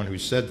the only one who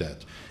said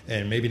that,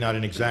 and maybe not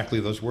in exactly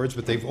those words,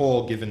 but they've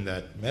all given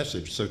that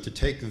message. So to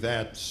take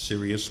that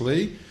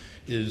seriously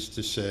is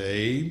to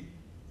say,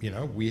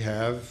 we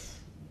have,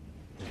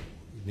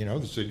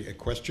 there's a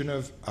question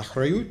of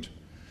achrayut,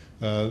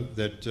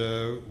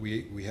 that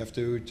we have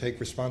to take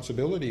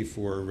responsibility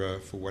for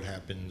what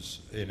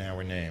happens in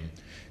our name.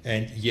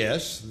 And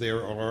yes,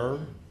 there are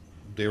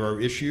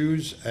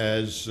issues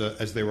as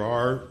there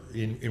are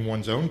in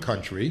one's own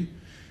country.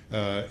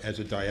 As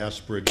a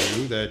diaspora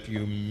Jew, that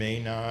you may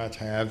not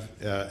have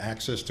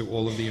access to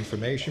all of the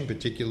information,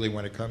 particularly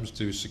when it comes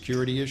to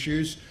security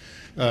issues.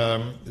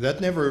 In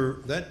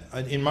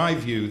my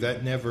view,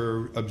 that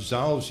never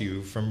absolves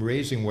you from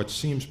raising what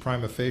seems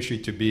prima facie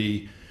to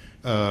be,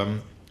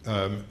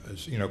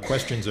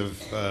 questions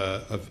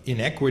of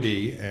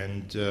inequity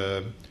and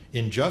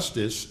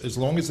injustice, as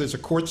long as there's a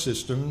court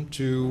system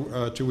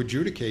to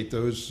adjudicate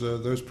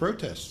those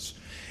protests.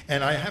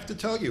 And I have to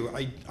tell you,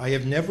 I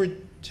have never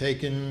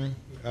taken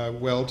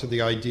well to the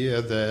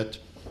idea that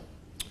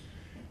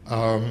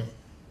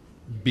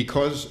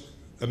because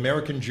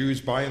American Jews,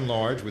 by and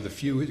large, with a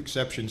few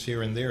exceptions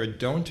here and there,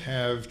 don't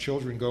have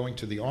children going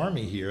to the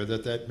army here,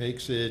 that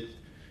makes it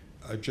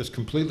just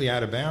completely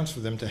out of bounds for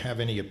them to have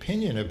any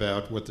opinion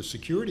about what the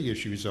security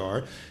issues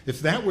are.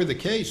 If that were the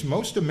case,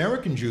 most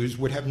American Jews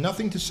would have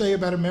nothing to say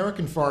about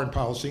American foreign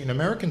policy and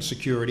American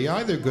security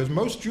either, because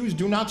most Jews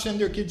do not send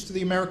their kids to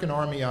the American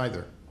army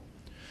either.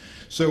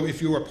 So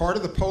if you are part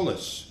of the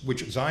polis,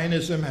 which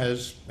Zionism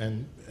has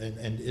and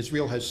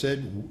Israel has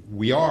said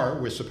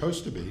we're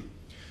supposed to be,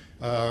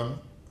 I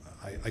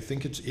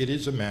think it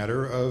is a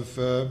matter of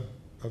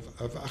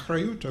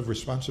achrayut, of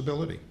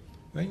responsibility.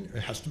 Right?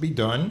 It has to be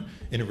done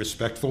in a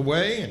respectful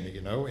way and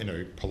in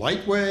a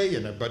polite way,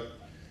 but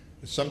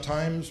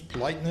sometimes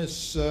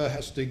politeness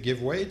has to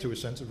give way to a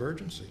sense of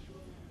urgency.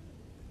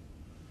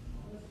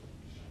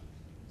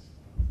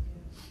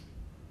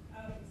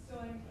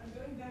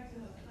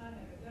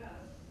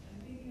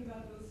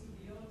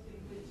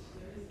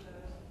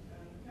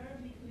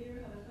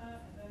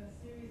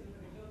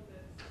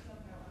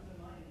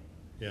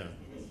 Yeah.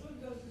 This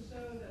book goes to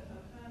show that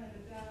Halacha and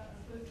Adalah are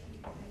supposed to be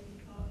taken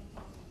part and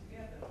parcel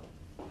together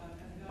as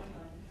a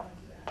guideline to how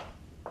to act.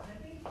 And I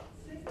think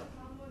since the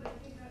Talmud, I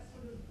think that's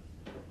sort of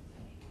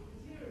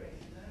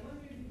deteriorated. And I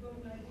wonder if you've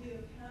got an idea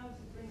of how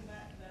to bring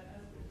back that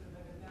aspect of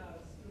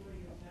Adalah,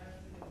 story of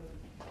narrative,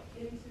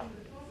 into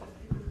the process.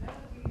 Because now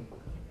that we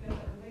the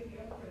way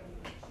we operate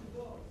with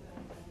Shuvot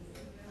and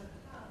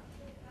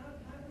Halacha,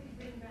 how do we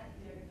bring back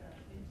the Adalah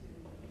into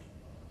the process?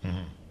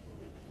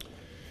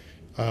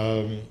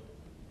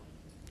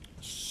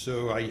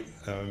 So I'm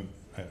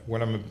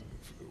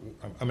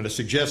going to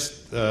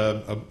suggest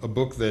a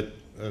book that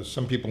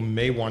some people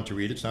may want to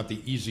read. It's not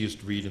the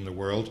easiest read in the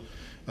world,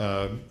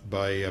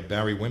 by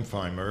Barry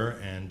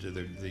Wimpheimer, and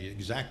the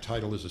exact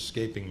title is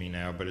escaping me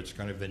now, but it's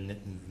kind of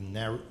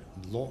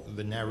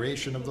the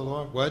narration of the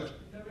law. What?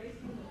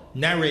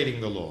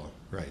 Narrating the law,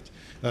 right.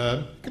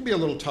 It can be a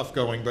little tough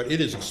going, but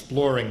it is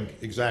exploring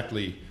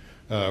exactly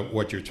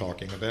what you're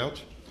talking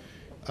about.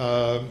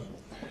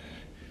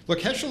 Look,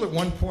 Heschel at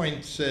one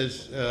point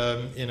says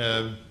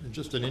in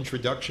just an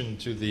introduction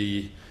to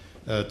the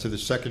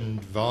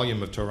second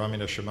volume of Torah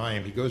Min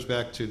HaShamayim, he goes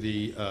back to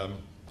the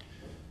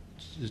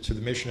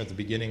mission at the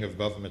beginning of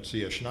Bava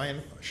Metzia.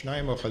 Shnayim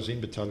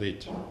ochazin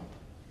b'talit.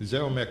 Zeh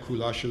omer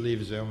kula sheli,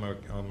 v'zeh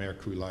omer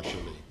kula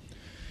sheli.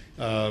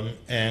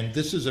 And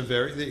this is a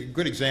very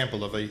good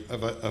example of a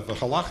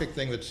halachic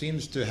thing that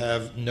seems to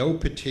have no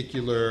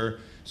particular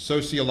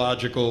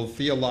sociological,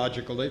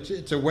 theological.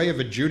 It's a way of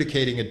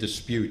adjudicating a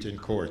dispute in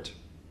court.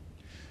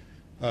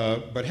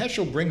 But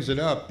Heschel brings it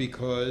up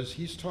because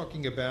he's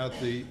talking about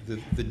the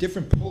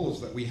different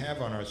pulls that we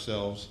have on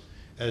ourselves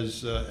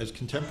as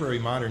contemporary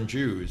modern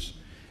Jews.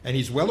 And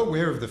he's well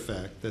aware of the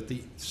fact that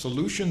the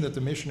solution that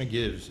the Mishnah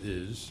gives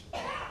is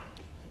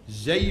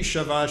Zeh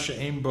yishava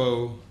she'ein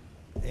bo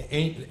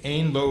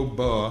ein lo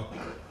ba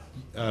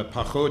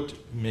pachot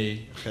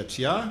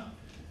mechetzia,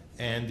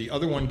 and the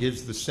other one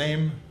gives the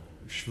same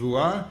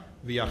shvua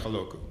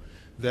v'yachaloku.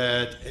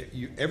 That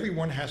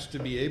everyone has to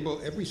be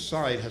able, every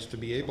side has to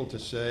be able to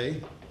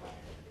say,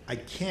 I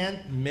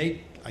can't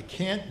make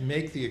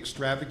the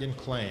extravagant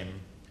claim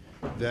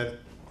that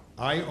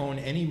I own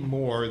any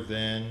more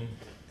than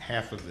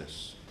half of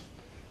this,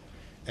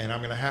 and I'm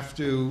going to have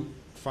to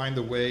find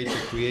a way to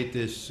create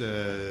this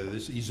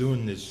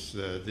izun,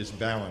 this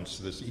balance,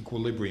 this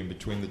equilibrium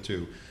between the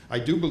two. I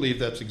do believe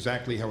that's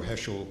exactly how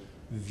Heschel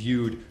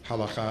viewed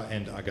halacha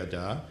and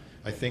agadah.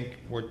 I think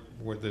what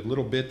the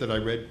little bit that I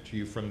read to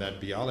you from that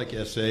Bialik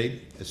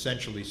essay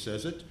essentially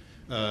says it,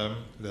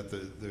 that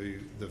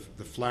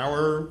the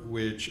flower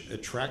which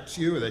attracts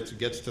you, that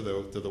gets to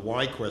the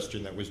why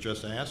question that was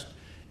just asked,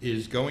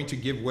 is going to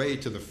give way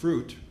to the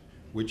fruit,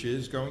 which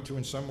is going to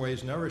in some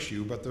ways nourish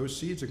you, but those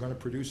seeds are going to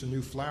produce a new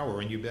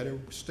flower, and you better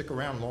stick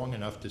around long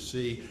enough to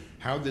see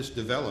how this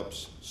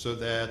develops so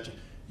that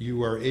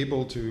you are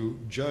able to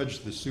judge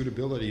the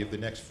suitability of the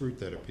next fruit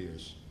that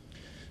appears.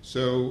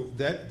 So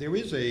that there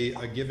is a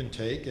give and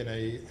take and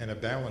a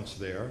balance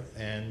there,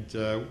 and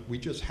we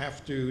just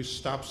have to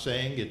stop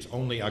saying it's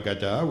only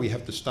agadah. We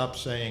have to stop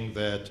saying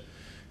that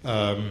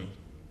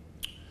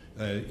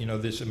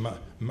this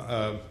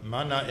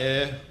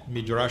mana'eh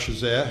midrash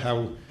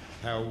zeh,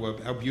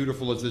 how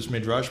beautiful is this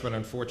midrash, but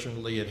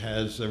unfortunately it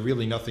has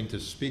really nothing to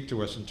speak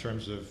to us in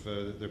terms of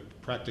the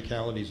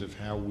practicalities of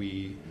how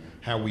we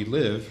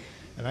live.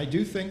 And I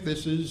do think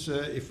this is,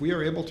 if we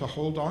are able to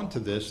hold on to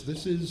this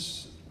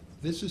is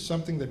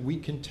something that we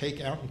can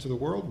take out into the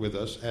world with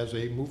us as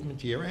a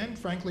movement here, and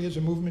frankly as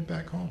a movement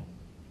back home.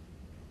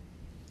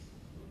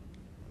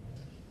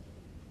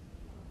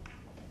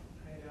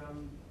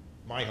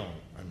 My home,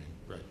 I mean,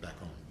 right, back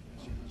home.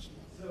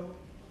 So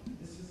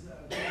this is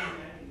very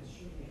demanding. It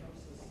certainly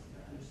helps us to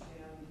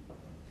understand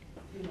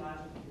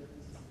theological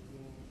differences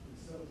between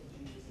Conservative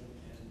Judaism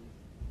and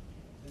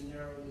the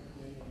narrowly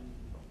Korean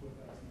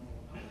Orthodox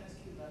model. I want to ask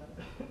you about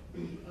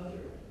the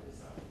other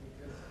side,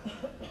 because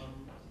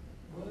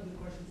one of the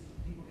questions that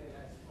people get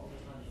asked all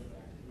the time go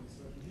back to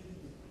Conservative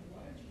Judaism is,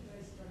 why aren't you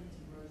guys starting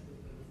to merge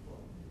with the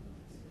Reform?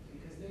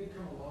 Because they've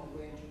come a long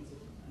way in terms of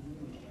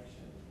moving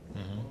direction.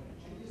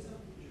 Judaism,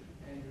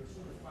 and you're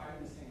sort of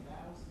fighting the same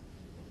battles.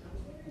 I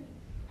was wondering,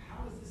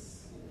 how is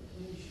this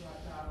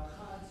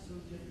so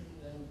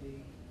different than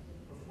the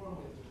Reform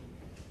way of doing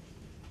it?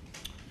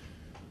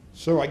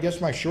 So I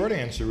guess my short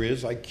answer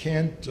is I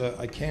can't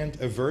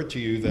avert to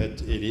you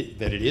that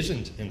it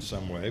isn't in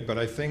some way, but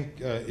I think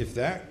if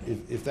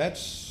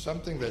that's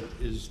something that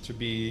is to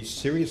be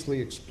seriously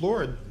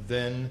explored,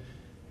 then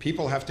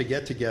people have to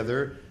get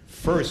together,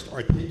 first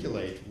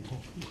articulate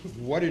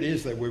what it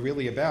is that we're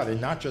really about,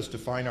 and not just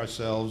define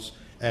ourselves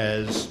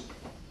as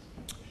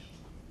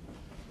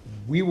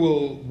we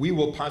will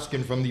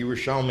paskin from the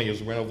Yerushalmi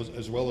as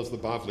well as the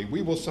Bavli.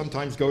 We will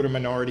sometimes go to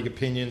minority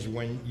opinions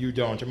when you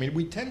don't. I mean,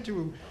 we tend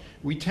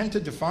to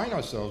define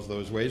ourselves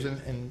those ways,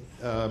 and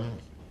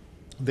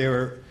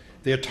they're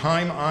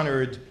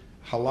time-honored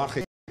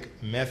halachic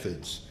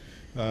methods,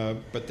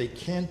 but they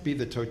can't be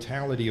the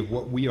totality of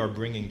what we are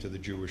bringing to the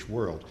Jewish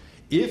world.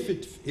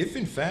 If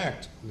in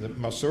fact the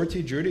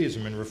Masorti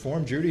Judaism and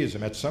Reform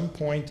Judaism at some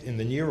point in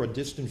the near or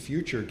distant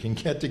future can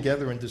get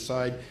together and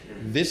decide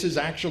this is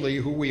actually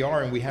who we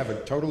are and we have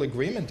a total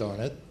agreement on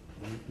it,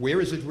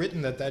 where is it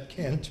written that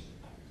can't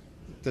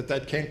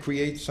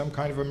create some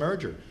kind of a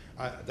merger?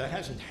 That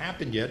hasn't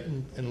happened yet,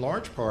 in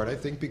large part, I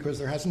think, because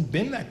there hasn't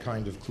been that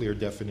kind of clear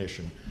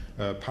definition,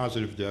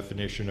 positive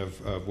definition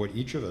of what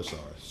each of us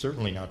are.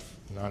 Certainly not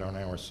on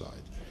our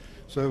side.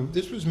 So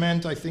this was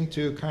meant, I think,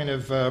 to kind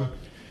of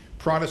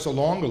prod us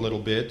along a little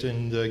bit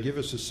and give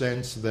us a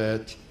sense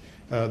that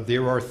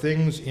there are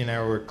things in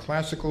our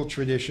classical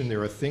tradition,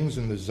 there are things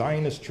in the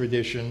Zionist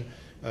tradition,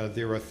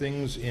 there are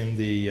things in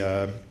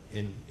the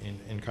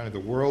in kind of the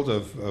world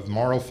of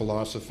moral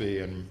philosophy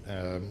and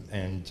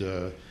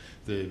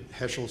the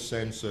Heschel's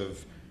sense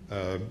of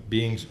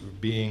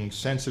being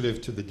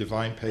sensitive to the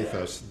divine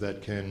pathos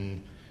that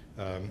can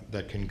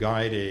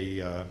guide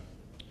a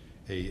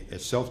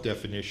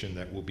self-definition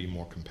that will be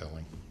more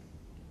compelling.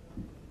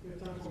 We have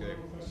time for one more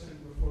question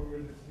before we're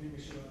in the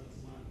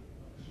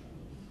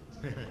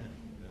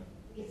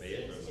It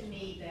seems to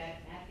me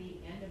that at the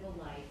end of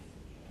a life,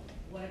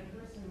 what a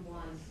person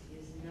wants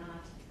is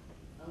not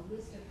a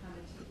list of how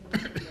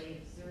meticulously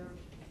they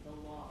observed the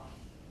law,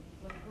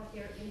 but what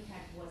their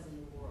impact was in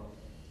the world.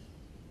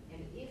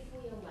 And if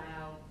we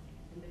allow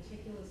the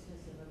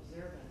meticulousness of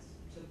observance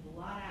to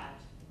blot out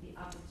the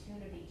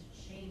opportunity to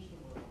change the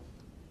world,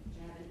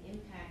 to have an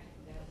impact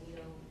that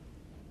will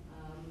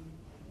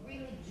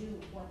really do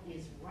what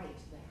is right,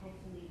 that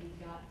hopefully we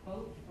got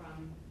both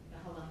from the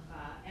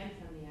Halacha and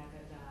from the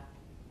Agadah,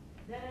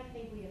 then I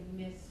think we have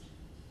missed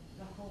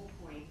the whole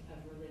point of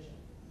religion.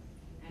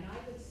 And I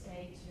would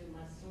say to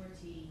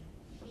Masorti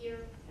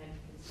here and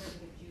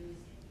conservative Jews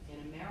in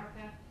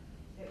America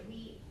that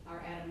we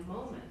are at a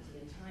moment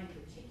in time,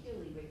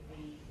 particularly with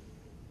the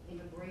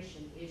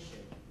immigration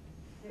issue,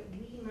 that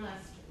we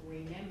must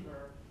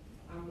remember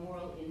our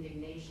moral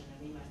indignation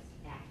and we must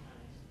act on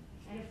it.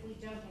 And if we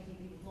don't, I think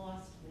we've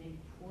lost an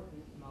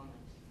important moment.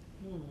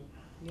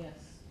 Yes.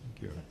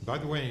 Thank you. By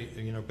the way,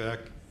 back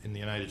in the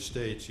United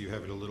States, you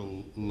have it a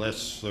little less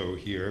so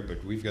here,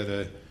 but we've got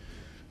a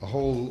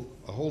whole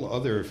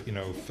other,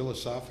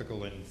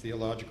 philosophical and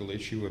theological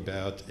issue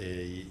about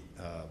a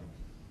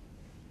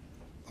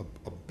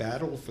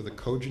battle for the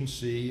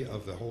cogency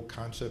of the whole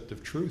concept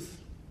of truth.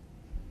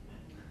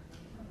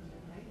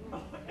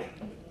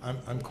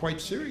 I'm quite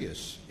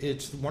serious.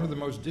 It's one of the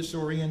most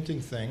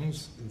disorienting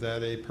things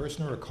that a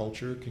person or a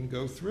culture can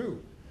go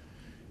through.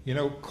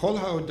 Kol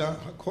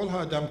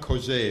ha'adam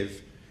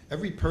kozev,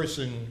 every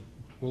person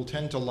will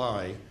tend to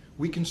lie.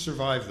 We can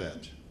survive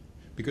that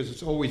because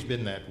it's always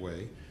been that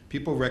way.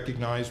 People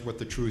recognize what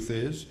the truth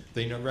is.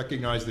 They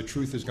recognize the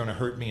truth is going to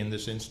hurt me in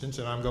this instance,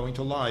 and I'm going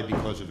to lie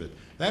because of it.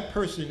 That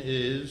person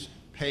is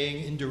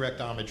paying indirect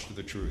homage to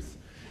the truth.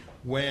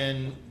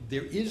 When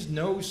there is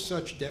no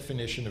such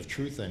definition of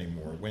truth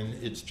anymore, when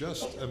it's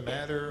just a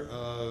matter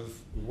of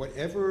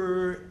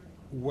whatever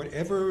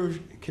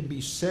can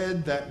be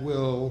said that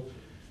will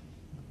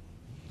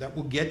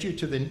get you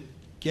to the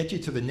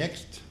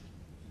next,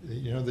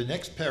 the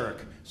next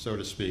parak, so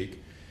to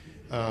speak,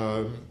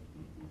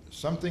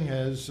 something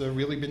has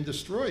really been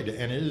destroyed,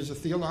 and it is a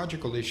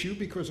theological issue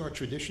because our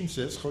tradition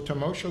says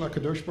Chotamo shel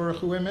HaKadosh Baruch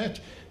Hu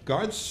Emet.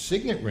 God's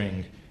signet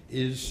ring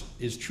is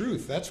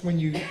truth. That's when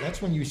you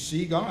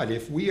see God.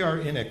 If we are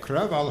in a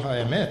krav al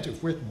ha'emet,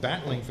 if we're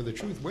battling for the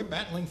truth, we're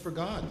battling for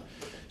God.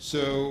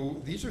 So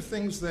these are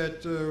things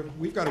that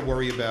we've got to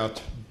worry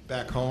about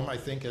back home, I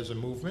think, as a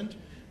movement,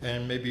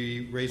 and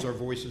maybe raise our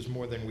voices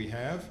more than we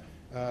have.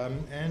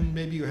 And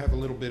maybe you have a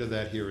little bit of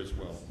that here as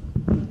well.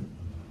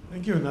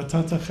 Thank you.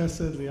 Natata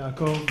chesed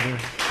liYaakov.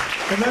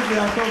 Emet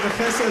liYaakov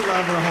v'chesed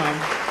laAvraham.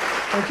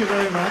 Thank you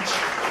very much.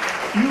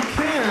 You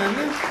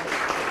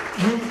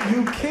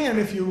can,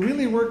 if you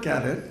really work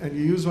at it, and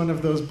you use one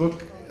of those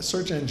book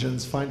search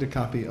engines,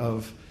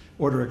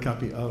 order a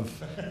copy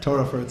of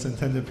Torah for its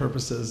intended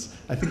purposes.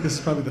 I think this is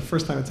probably the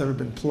first time it's ever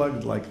been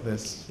plugged like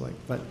this.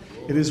 But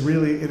it is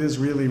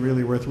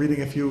really worth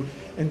reading. If you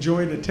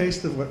enjoyed a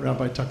taste of what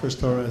Rabbi Tucker's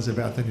Torah is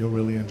about, then you'll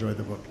really enjoy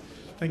the book.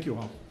 Thank you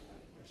all.